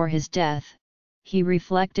before his death, he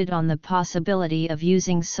reflected on the possibility of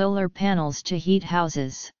using solar panels to heat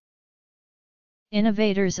houses.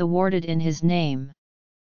 Innovators awarded in his name.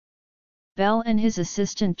 Bell and his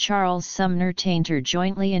assistant Charles Sumner Tainter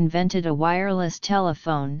jointly invented a wireless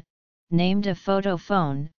telephone, named a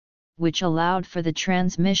photophone, which allowed for the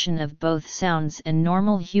transmission of both sounds and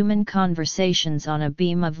normal human conversations on a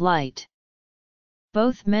beam of light.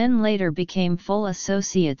 Both men later became full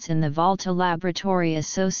associates in the Volta Laboratory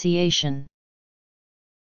Association.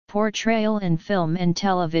 Portrayal in film and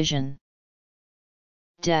television.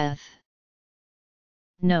 Death.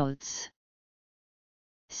 Notes.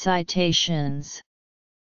 Citations.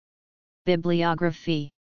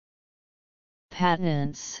 Bibliography.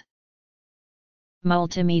 Patents.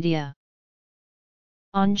 Multimedia.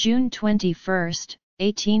 On June 21,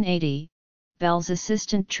 1880, Bell's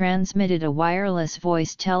assistant transmitted a wireless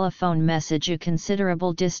voice telephone message a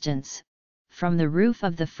considerable distance, from the roof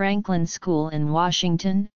of the Franklin School in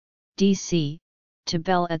Washington, D.C., to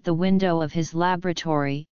Bell at the window of his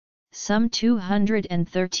laboratory, some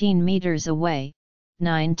 213 meters away,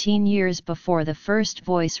 19 years before the first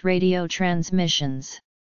voice radio transmissions.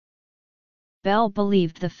 Bell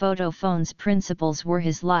believed the photophone's principles were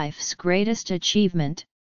his life's greatest achievement,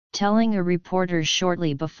 telling a reporter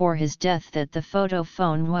shortly before his death that the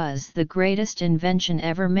photophone was the greatest invention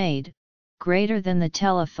ever made, greater than the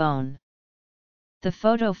telephone. The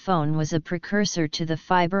photophone was a precursor to the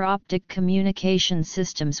fiber optic communication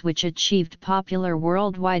systems which achieved popular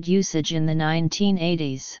worldwide usage in the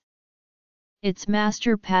 1980s. Its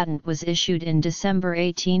master patent was issued in December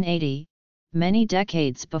 1880, many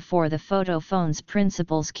decades before the photophone's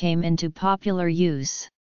principles came into popular use.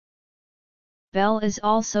 Bell is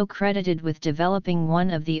also credited with developing one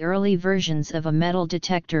of the early versions of a metal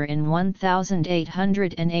detector in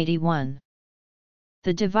 1881.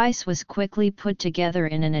 The device was quickly put together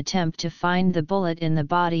in an attempt to find the bullet in the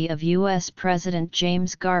body of U.S. President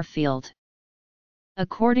James Garfield.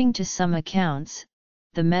 According to some accounts,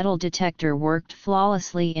 the metal detector worked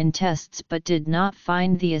flawlessly in tests but did not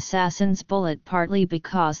find the assassin's bullet, partly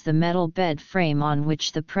because the metal bed frame on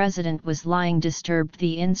which the president was lying disturbed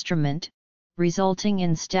the instrument, resulting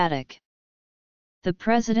in static. The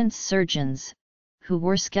president's surgeons, who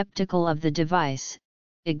were skeptical of the device,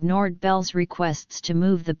 ignored Bell's requests to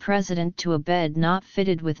move the president to a bed not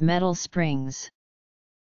fitted with metal springs.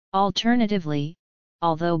 Alternatively,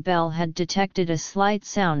 although Bell had detected a slight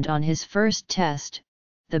sound on his first test,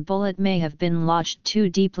 the bullet may have been lodged too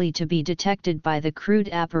deeply to be detected by the crude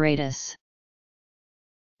apparatus.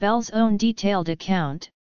 Bell's own detailed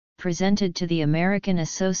account, presented to the American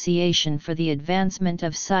Association for the Advancement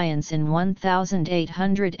of Science in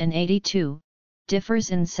 1882,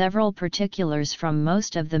 differs in several particulars from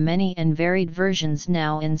most of the many and varied versions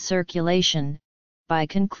now in circulation, by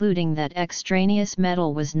concluding that extraneous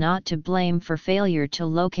metal was not to blame for failure to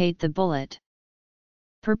locate the bullet.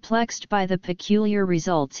 Perplexed by the peculiar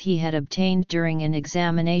results he had obtained during an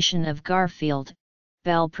examination of Garfield,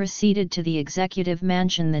 Bell proceeded to the executive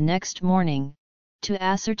mansion the next morning, to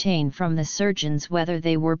ascertain from the surgeons whether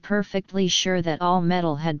they were perfectly sure that all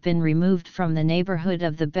metal had been removed from the neighborhood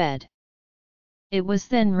of the bed. It was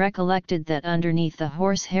then recollected that underneath the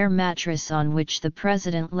horsehair mattress on which the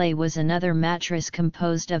president lay was another mattress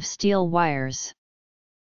composed of steel wires.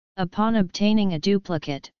 Upon obtaining a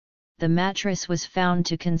duplicate, the mattress was found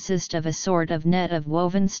to consist of a sort of net of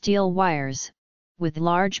woven steel wires, with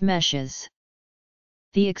large meshes.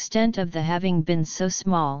 The extent of the having been so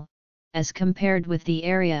small, as compared with the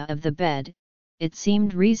area of the bed, it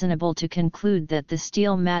seemed reasonable to conclude that the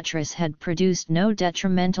steel mattress had produced no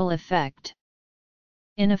detrimental effect.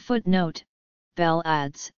 In a footnote, Bell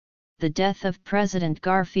adds, the death of President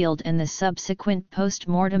Garfield and the subsequent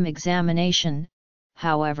post-mortem examination,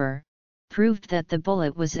 however, proved that the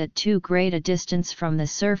bullet was at too great a distance from the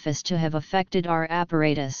surface to have affected our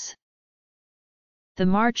apparatus. The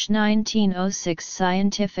March 1906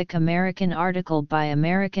 Scientific American article by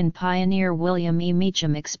American pioneer William E.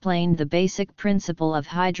 Meacham explained the basic principle of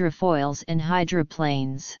hydrofoils and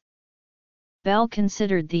hydroplanes. Bell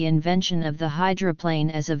considered the invention of the hydroplane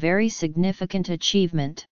as a very significant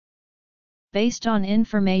achievement. Based on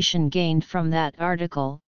information gained from that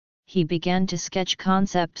article, he began to sketch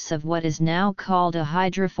concepts of what is now called a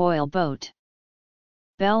hydrofoil boat.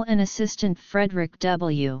 Bell and assistant Frederick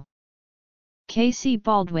W. Casey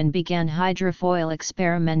Baldwin began hydrofoil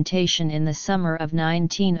experimentation in the summer of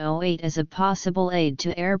 1908 as a possible aid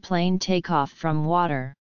to airplane takeoff from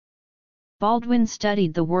water. Baldwin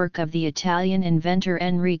studied the work of the Italian inventor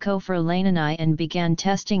Enrico Ferlanini and began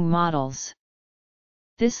testing models.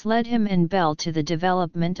 This led him and Bell to the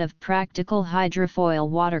development of practical hydrofoil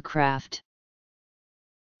watercraft.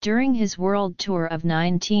 During his world tour of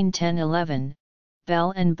 1910-11,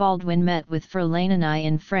 Bell and Baldwin met with Ferlanini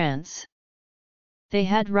in France. They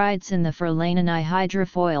had rides in the Ferlanini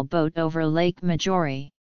hydrofoil boat over Lake Maggiore.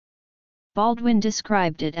 Baldwin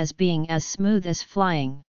described it as being as smooth as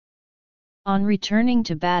flying. On returning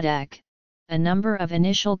to Baddeck, a number of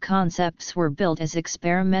initial concepts were built as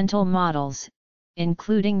experimental models,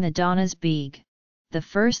 including the Donna's Beag, the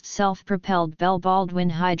first self-propelled Bell-Baldwin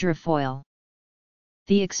hydrofoil.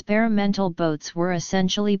 The experimental boats were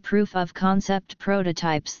essentially proof-of-concept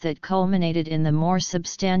prototypes that culminated in the more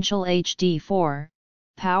substantial HD-4,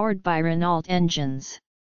 powered by Renault engines.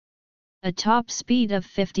 A top speed of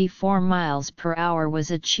 54 miles per hour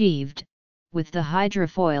was achieved, with the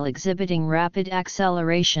hydrofoil exhibiting rapid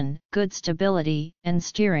acceleration, good stability and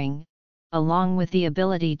steering, along with the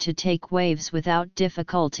ability to take waves without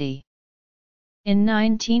difficulty. In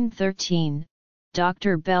 1913,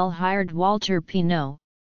 Dr. Bell hired Walter Pinot,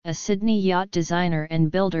 a Sydney yacht designer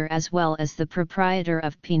and builder as well as the proprietor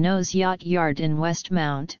of Pinot's Yacht Yard in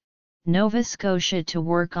Westmount, Nova Scotia, to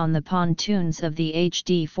work on the pontoons of the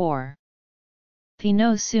HD4.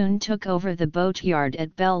 Pinot soon took over the boat yard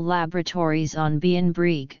at Bell Laboratories on Bean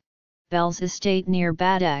Brig, Bell's estate near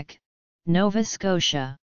Baddeck, Nova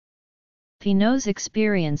Scotia. Pinot's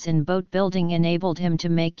experience in boat building enabled him to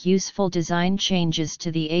make useful design changes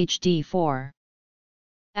to the HD4.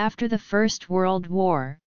 After the First World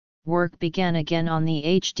War, work began again on the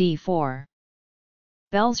HD4.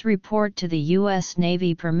 Bell's report to the U.S.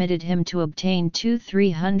 Navy permitted him to obtain two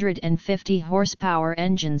 350-horsepower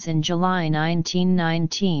engines in July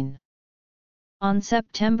 1919. On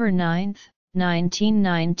September 9,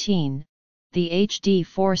 1919, the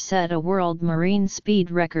HD4 set a world marine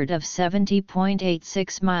speed record of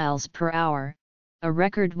 70.86 miles per hour, a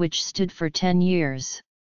record which stood for 10 years.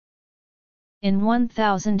 In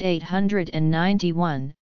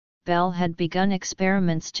 1891, Bell had begun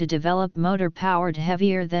experiments to develop motor-powered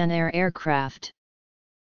heavier-than-air aircraft.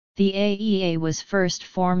 The AEA was first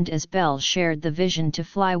formed as Bell shared the vision to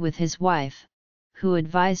fly with his wife, who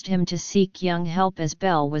advised him to seek young help as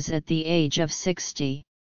Bell was at the age of 60.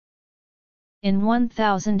 In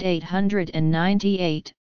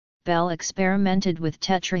 1898, Bell experimented with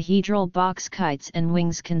tetrahedral box kites and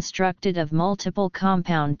wings constructed of multiple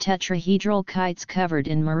compound tetrahedral kites covered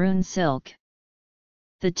in maroon silk.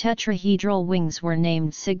 The tetrahedral wings were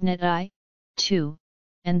named Cygnet I, II,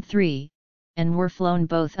 and III, and were flown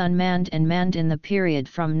both unmanned and manned in the period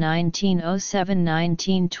from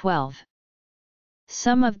 1907–1912.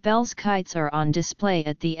 Some of Bell's kites are on display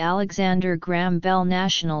at the Alexander Graham Bell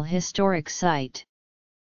National Historic Site.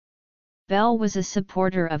 Bell was a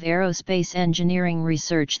supporter of aerospace engineering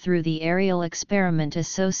research through the Aerial Experiment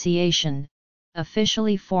Association,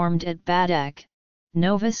 officially formed at Baddeck,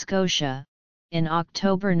 Nova Scotia, in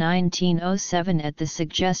October 1907 at the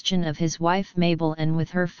suggestion of his wife Mabel and with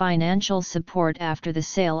her financial support after the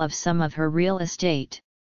sale of some of her real estate.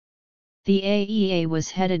 The AEA was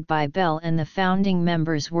headed by Bell and the founding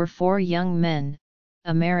members were four young men: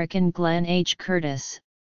 American Glenn H. Curtis,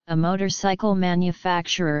 a motorcycle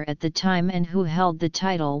manufacturer at the time and who held the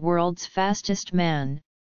title World's Fastest Man,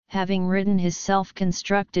 having ridden his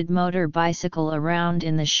self-constructed motor bicycle around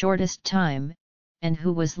in the shortest time, and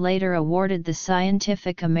who was later awarded the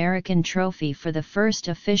Scientific American Trophy for the first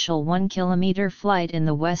official 1-kilometer flight in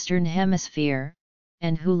the Western Hemisphere,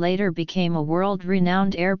 and who later became a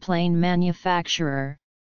world-renowned airplane manufacturer,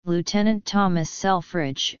 Lieutenant Thomas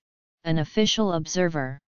Selfridge, an official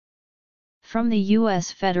observer from the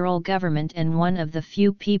U.S. federal government and one of the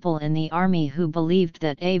few people in the Army who believed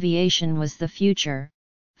that aviation was the future,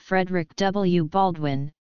 Frederick W.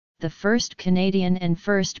 Baldwin, the first Canadian and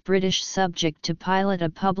first British subject to pilot a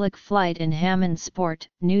public flight in Hammondsport,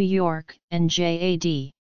 New York, and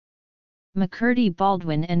J.A.D. McCurdy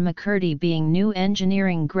Baldwin and McCurdy being new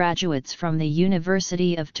engineering graduates from the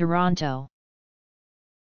University of Toronto.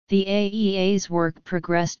 The AEA's work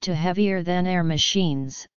progressed to heavier-than-air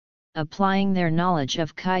machines, applying their knowledge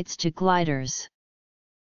of kites to gliders.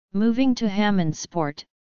 Moving to Hammondsport,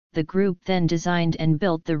 the group then designed and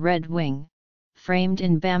built the Red Wing, framed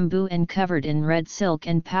in bamboo and covered in red silk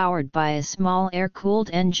and powered by a small air-cooled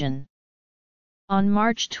engine. On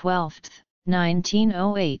March 12,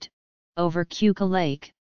 1908, over Keuka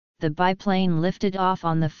Lake, the biplane lifted off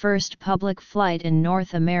on the first public flight in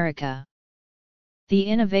North America. The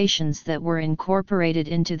innovations that were incorporated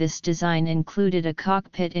into this design included a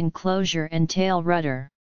cockpit enclosure and tail rudder.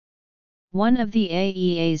 One of the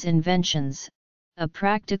AEA's inventions, a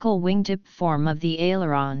practical wingtip form of the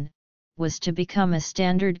aileron, was to become a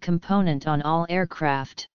standard component on all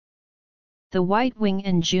aircraft. The White Wing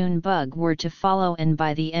and June Bug were to follow, and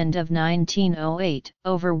by the end of 1908,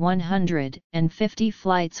 over 150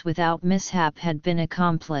 flights without mishap had been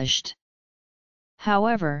accomplished.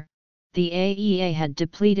 However, the AEA had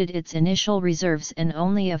depleted its initial reserves and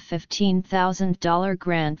only a $15,000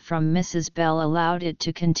 grant from Mrs. Bell allowed it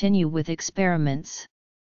to continue with experiments.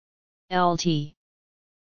 Lt.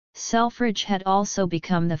 Selfridge had also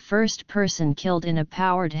become the first person killed in a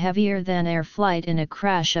powered heavier-than-air flight in a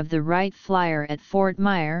crash of the Wright Flyer at Fort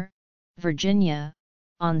Myer, Virginia,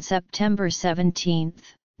 on September 17,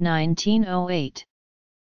 1908.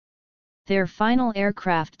 Their final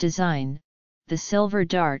aircraft design, the Silver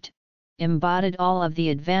Dart, embodied all of the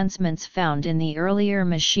advancements found in the earlier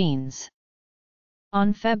machines.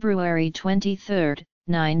 On February 23,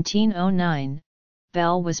 1909,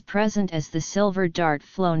 Bell was present as the silver dart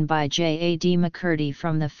flown by J.A.D. McCurdy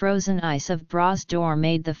from the frozen ice of Bras d'Or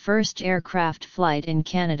made the first aircraft flight in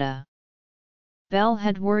Canada. Bell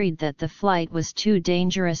had worried that the flight was too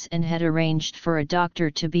dangerous and had arranged for a doctor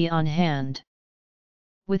to be on hand.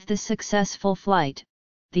 With the successful flight,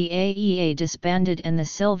 the AEA disbanded and the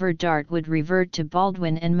Silver Dart would revert to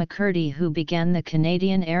Baldwin and McCurdy, who began the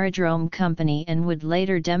Canadian Aerodrome Company and would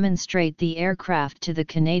later demonstrate the aircraft to the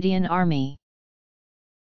Canadian Army.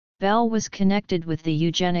 Bell was connected with the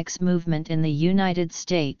eugenics movement in the United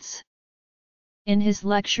States. In his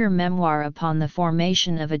lecture memoir upon the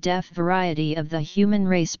formation of a deaf variety of the human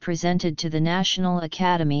race presented to the National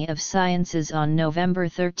Academy of Sciences on November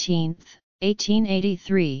 13,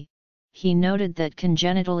 1883, he noted that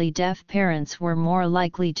congenitally deaf parents were more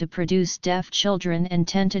likely to produce deaf children and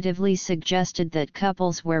tentatively suggested that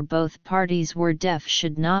couples where both parties were deaf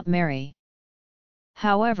should not marry.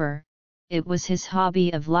 However, it was his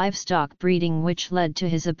hobby of livestock breeding which led to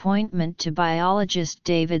his appointment to biologist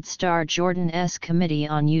David Starr Jordan's Committee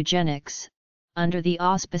on Eugenics, under the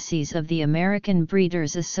auspices of the American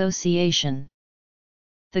Breeders' Association.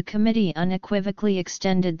 The committee unequivocally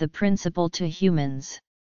extended the principle to humans.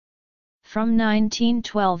 From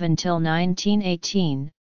 1912 until 1918,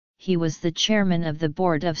 he was the chairman of the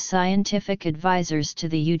Board of Scientific Advisors to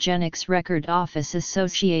the Eugenics Record Office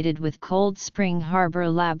associated with Cold Spring Harbor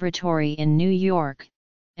Laboratory in New York,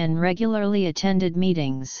 and regularly attended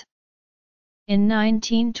meetings. In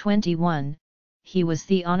 1921, he was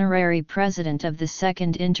the honorary president of the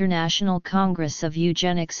Second International Congress of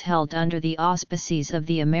Eugenics held under the auspices of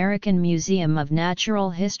the American Museum of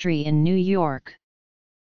Natural History in New York.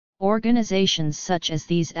 Organizations such as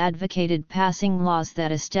these advocated passing laws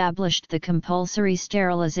that established the compulsory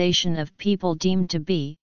sterilization of people deemed to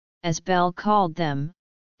be, as Bell called them,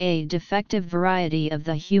 a defective variety of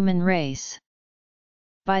the human race.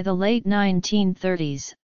 By the late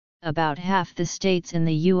 1930s, about half the states in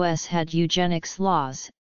the U.S. had eugenics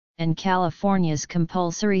laws, and California's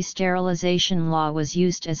compulsory sterilization law was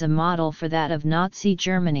used as a model for that of Nazi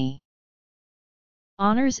Germany.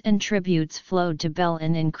 Honors and tributes flowed to Bell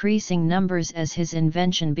in increasing numbers as his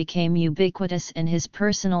invention became ubiquitous and his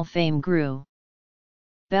personal fame grew.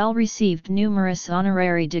 Bell received numerous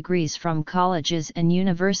honorary degrees from colleges and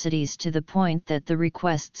universities to the point that the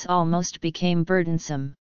requests almost became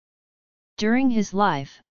burdensome. During his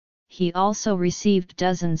life, he also received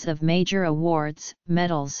dozens of major awards,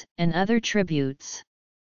 medals, and other tributes.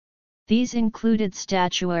 These included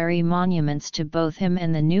statuary monuments to both him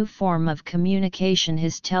and the new form of communication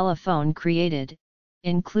his telephone created,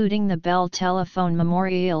 including the Bell Telephone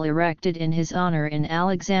Memorial erected in his honor in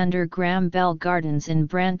Alexander Graham Bell Gardens in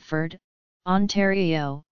Brantford,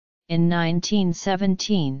 Ontario, in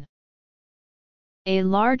 1917. A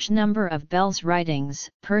large number of Bell's writings,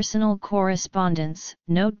 personal correspondence,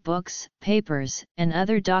 notebooks, papers, and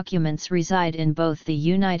other documents reside in both the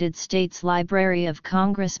United States Library of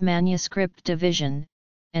Congress Manuscript Division,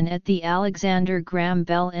 and at the Alexander Graham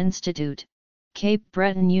Bell Institute, Cape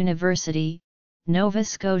Breton University, Nova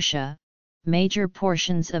Scotia, major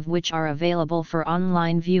portions of which are available for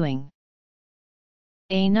online viewing.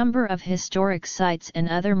 A number of historic sites and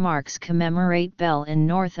other marks commemorate Bell in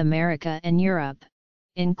North America and Europe,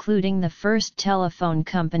 including the first telephone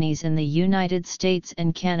companies in the United States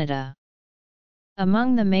and Canada.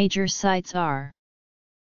 Among the major sites are: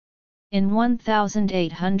 in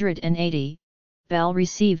 1880, Bell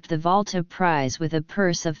received the Volta Prize with a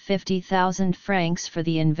purse of 50,000 francs for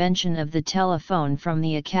the invention of the telephone from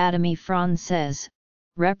the Académie Française,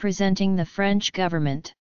 representing the French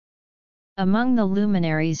government. Among the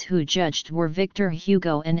luminaries who judged were Victor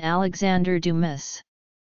Hugo and Alexander Dumas.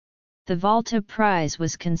 The Volta Prize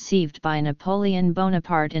was conceived by Napoleon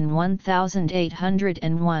Bonaparte in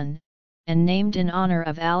 1801, and named in honor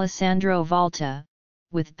of Alessandro Volta,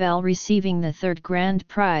 with Bell receiving the third grand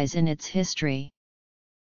prize in its history.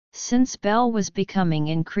 Since Bell was becoming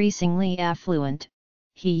increasingly affluent,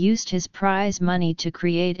 he used his prize money to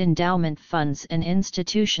create endowment funds and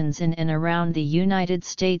institutions in and around the United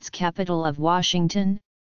States capital of Washington,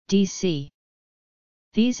 D.C.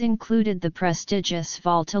 These included the prestigious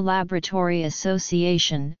Volta Laboratory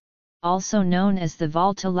Association, also known as the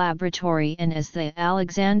Volta Laboratory and as the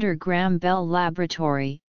Alexander Graham Bell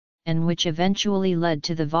Laboratory, and which eventually led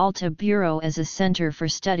to the Volta Bureau as a center for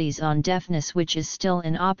studies on deafness, which is still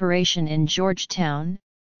in operation in Georgetown,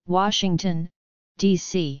 Washington,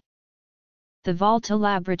 D.C. The Volta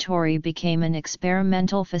Laboratory became an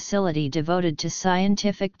experimental facility devoted to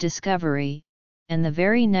scientific discovery, and the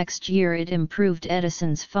very next year it improved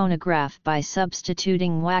Edison's phonograph by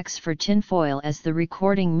substituting wax for tinfoil as the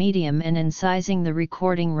recording medium and incising the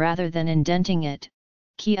recording rather than indenting it,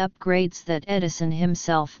 key upgrades that Edison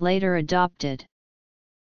himself later adopted.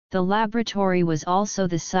 The laboratory was also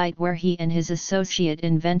the site where he and his associate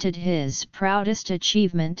invented his proudest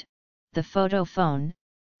achievement, the photophone,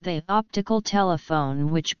 the optical telephone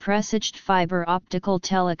which presaged fiber optical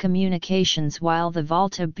telecommunications, while the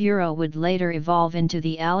Volta Bureau would later evolve into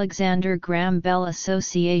the Alexander Graham Bell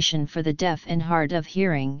Association for the Deaf and Hard of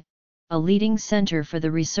Hearing, a leading center for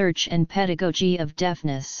the research and pedagogy of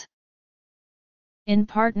deafness. In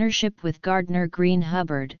partnership with Gardner Green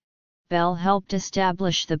Hubbard, Bell helped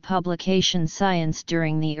establish the publication Science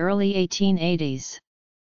during the early 1880s.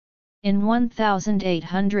 In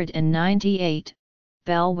 1898,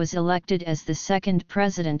 Bell was elected as the second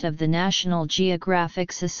president of the National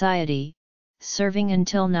Geographic Society, serving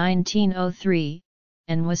until 1903,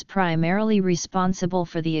 and was primarily responsible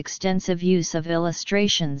for the extensive use of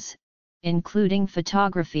illustrations, including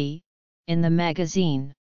photography, in the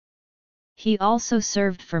magazine. He also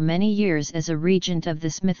served for many years as a regent of the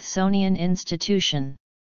Smithsonian Institution.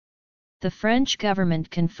 The French government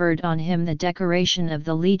conferred on him the decoration of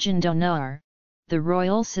the Légion d'honneur. The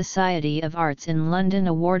Royal Society of Arts in London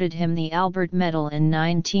awarded him the Albert Medal in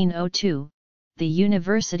 1902, the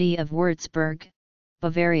University of Würzburg,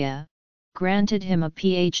 Bavaria, granted him a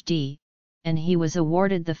Ph.D., and he was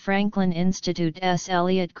awarded the Franklin Institute's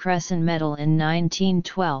Elliott Cresson Medal in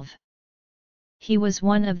 1912. He was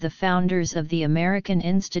one of the founders of the American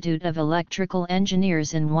Institute of Electrical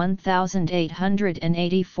Engineers in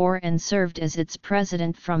 1884 and served as its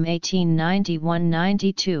president from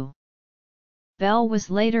 1891–92. Bell was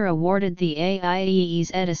later awarded the AIE's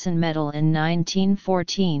Edison Medal in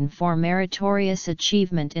 1914 for meritorious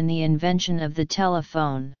achievement in the invention of the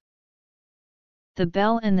telephone. The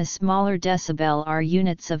bell and the smaller decibel are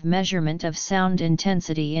units of measurement of sound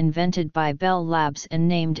intensity invented by Bell Labs and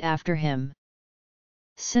named after him.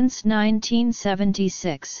 Since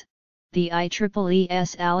 1976, the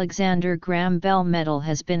IEEE's Alexander Graham Bell Medal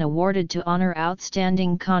has been awarded to honor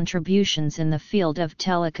outstanding contributions in the field of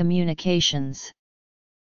telecommunications.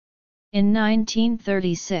 In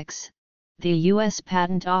 1936, the U.S.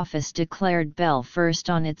 Patent Office declared Bell first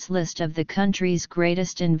on its list of the country's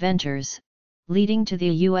greatest inventors, leading to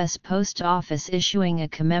the U.S. Post Office issuing a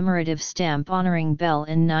commemorative stamp honoring Bell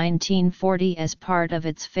in 1940 as part of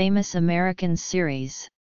its famous American series.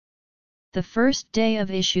 The first day of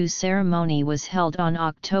issue ceremony was held on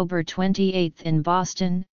October 28 in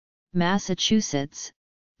Boston, Massachusetts,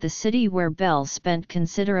 the city where Bell spent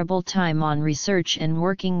considerable time on research and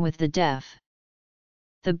working with the deaf.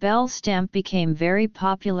 The Bell stamp became very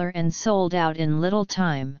popular and sold out in little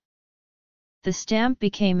time. The stamp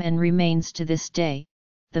became and remains to this day,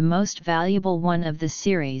 the most valuable one of the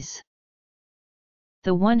series.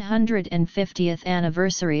 The 150th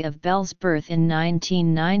anniversary of Bell's birth in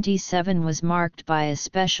 1997 was marked by a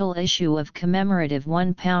special issue of commemorative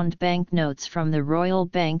 £1 banknotes from the Royal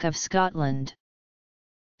Bank of Scotland.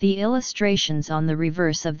 The illustrations on the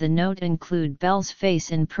reverse of the note include Bell's face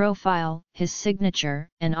in profile, his signature,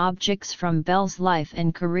 and objects from Bell's life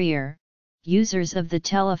and career, users of the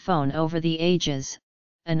telephone over the ages,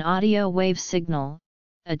 an audio wave signal,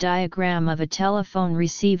 a diagram of a telephone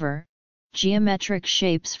receiver, geometric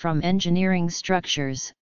shapes from engineering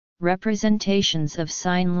structures, representations of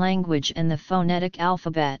sign language and the phonetic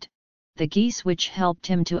alphabet, the geese which helped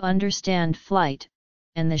him to understand flight,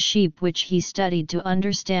 and the sheep which he studied to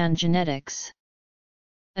understand genetics.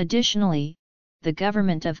 Additionally, the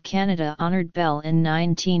Government of Canada honoured Bell in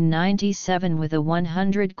 1997 with a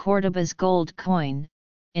 100 Cordobas gold coin,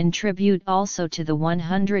 in tribute also to the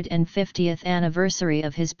 150th anniversary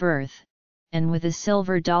of his birth, and with a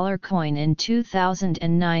silver dollar coin in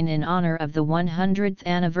 2009 in honour of the 100th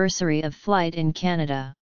anniversary of flight in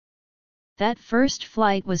Canada. That first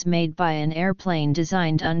flight was made by an airplane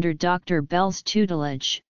designed under Dr. Bell's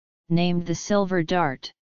tutelage, named the Silver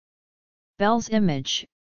Dart. Bell's image,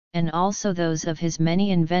 and also those of his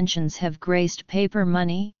many inventions, have graced paper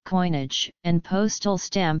money, coinage, and postal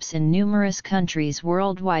stamps in numerous countries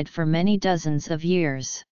worldwide for many dozens of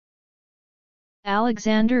years.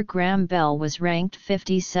 Alexander Graham Bell was ranked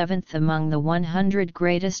 57th among the 100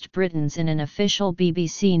 greatest Britons in an official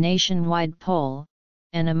BBC nationwide poll,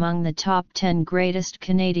 and among the top 10 greatest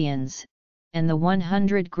Canadians, and the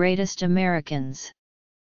 100 greatest Americans.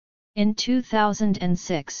 In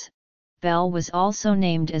 2006, Bell was also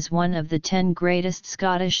named as one of the 10 greatest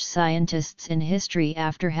Scottish scientists in history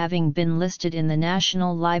after having been listed in the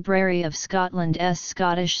National Library of Scotland's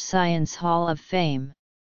Scottish Science Hall of Fame.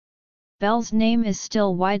 Bell's name is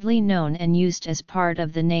still widely known and used as part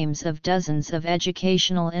of the names of dozens of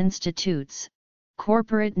educational institutes,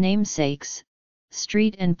 corporate namesakes,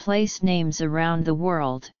 street and place names around the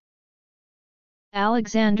world.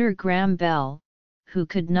 Alexander Graham Bell, who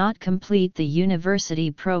could not complete the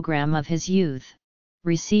university program of his youth,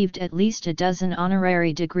 received at least a dozen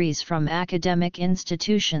honorary degrees from academic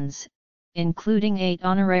institutions, including 8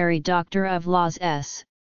 honorary Doctor of Laws,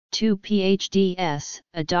 2 PhDs,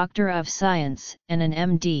 a Doctor of Science, and an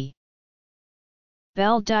MD.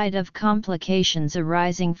 Bell died of complications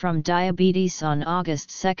arising from diabetes on August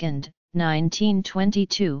 2,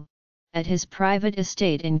 1922, at his private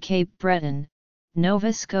estate in Cape Breton,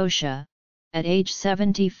 Nova Scotia, at age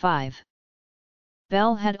 75.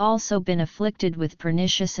 Bell had also been afflicted with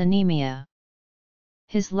pernicious anemia.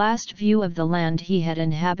 His last view of the land he had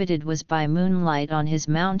inhabited was by moonlight on his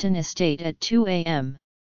mountain estate at 2 a.m.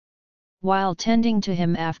 While tending to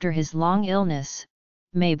him after his long illness,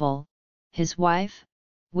 Mabel, his wife,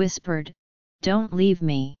 whispered, "Don't leave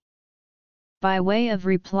me." By way of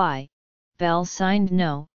reply, Bell signed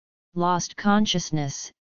no, lost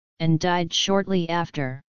consciousness, and died shortly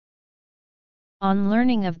after. On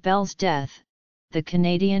learning of Bell's death, the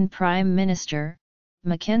Canadian Prime Minister,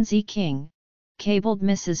 Mackenzie King, cabled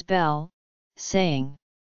Mrs. Bell, saying,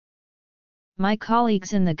 "My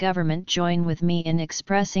colleagues in the government join with me in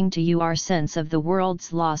expressing to you our sense of the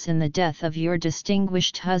world's loss in the death of your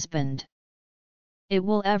distinguished husband. It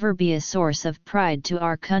will ever be a source of pride to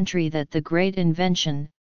our country that the great invention,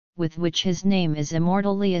 with which his name is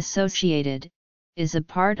immortally associated, is a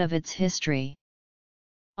part of its history.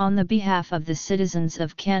 On the behalf of the citizens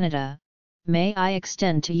of Canada, may I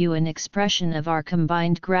extend to you an expression of our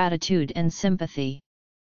combined gratitude and sympathy."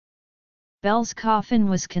 Bell's coffin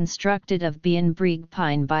was constructed of Bienbrig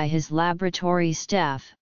pine by his laboratory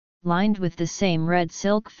staff, lined with the same red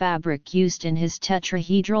silk fabric used in his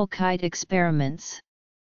tetrahedral kite experiments.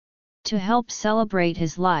 To help celebrate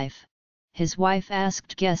his life, his wife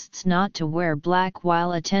asked guests not to wear black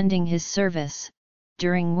while attending his service,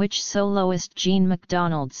 during which soloist Jean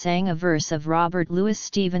MacDonald sang a verse of Robert Louis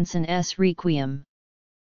Stevenson's Requiem.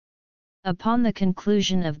 Upon the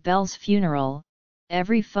conclusion of Bell's funeral,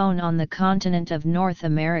 every phone on the continent of North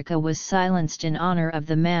America was silenced in honor of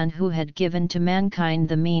the man who had given to mankind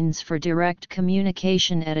the means for direct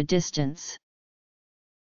communication at a distance.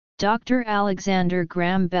 Dr. Alexander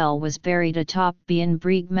Graham Bell was buried atop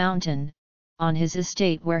Bienbrig Mountain, on his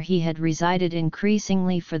estate where he had resided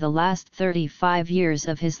increasingly for the last 35 years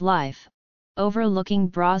of his life, overlooking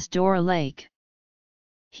Bras d'Or Lake.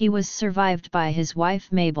 He was survived by his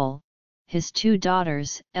wife Mabel, his 2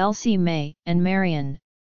 daughters, Elsie May and Marion,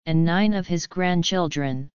 and 9 of his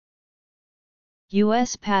grandchildren.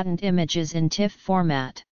 U.S. patent images in TIFF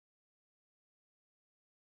format.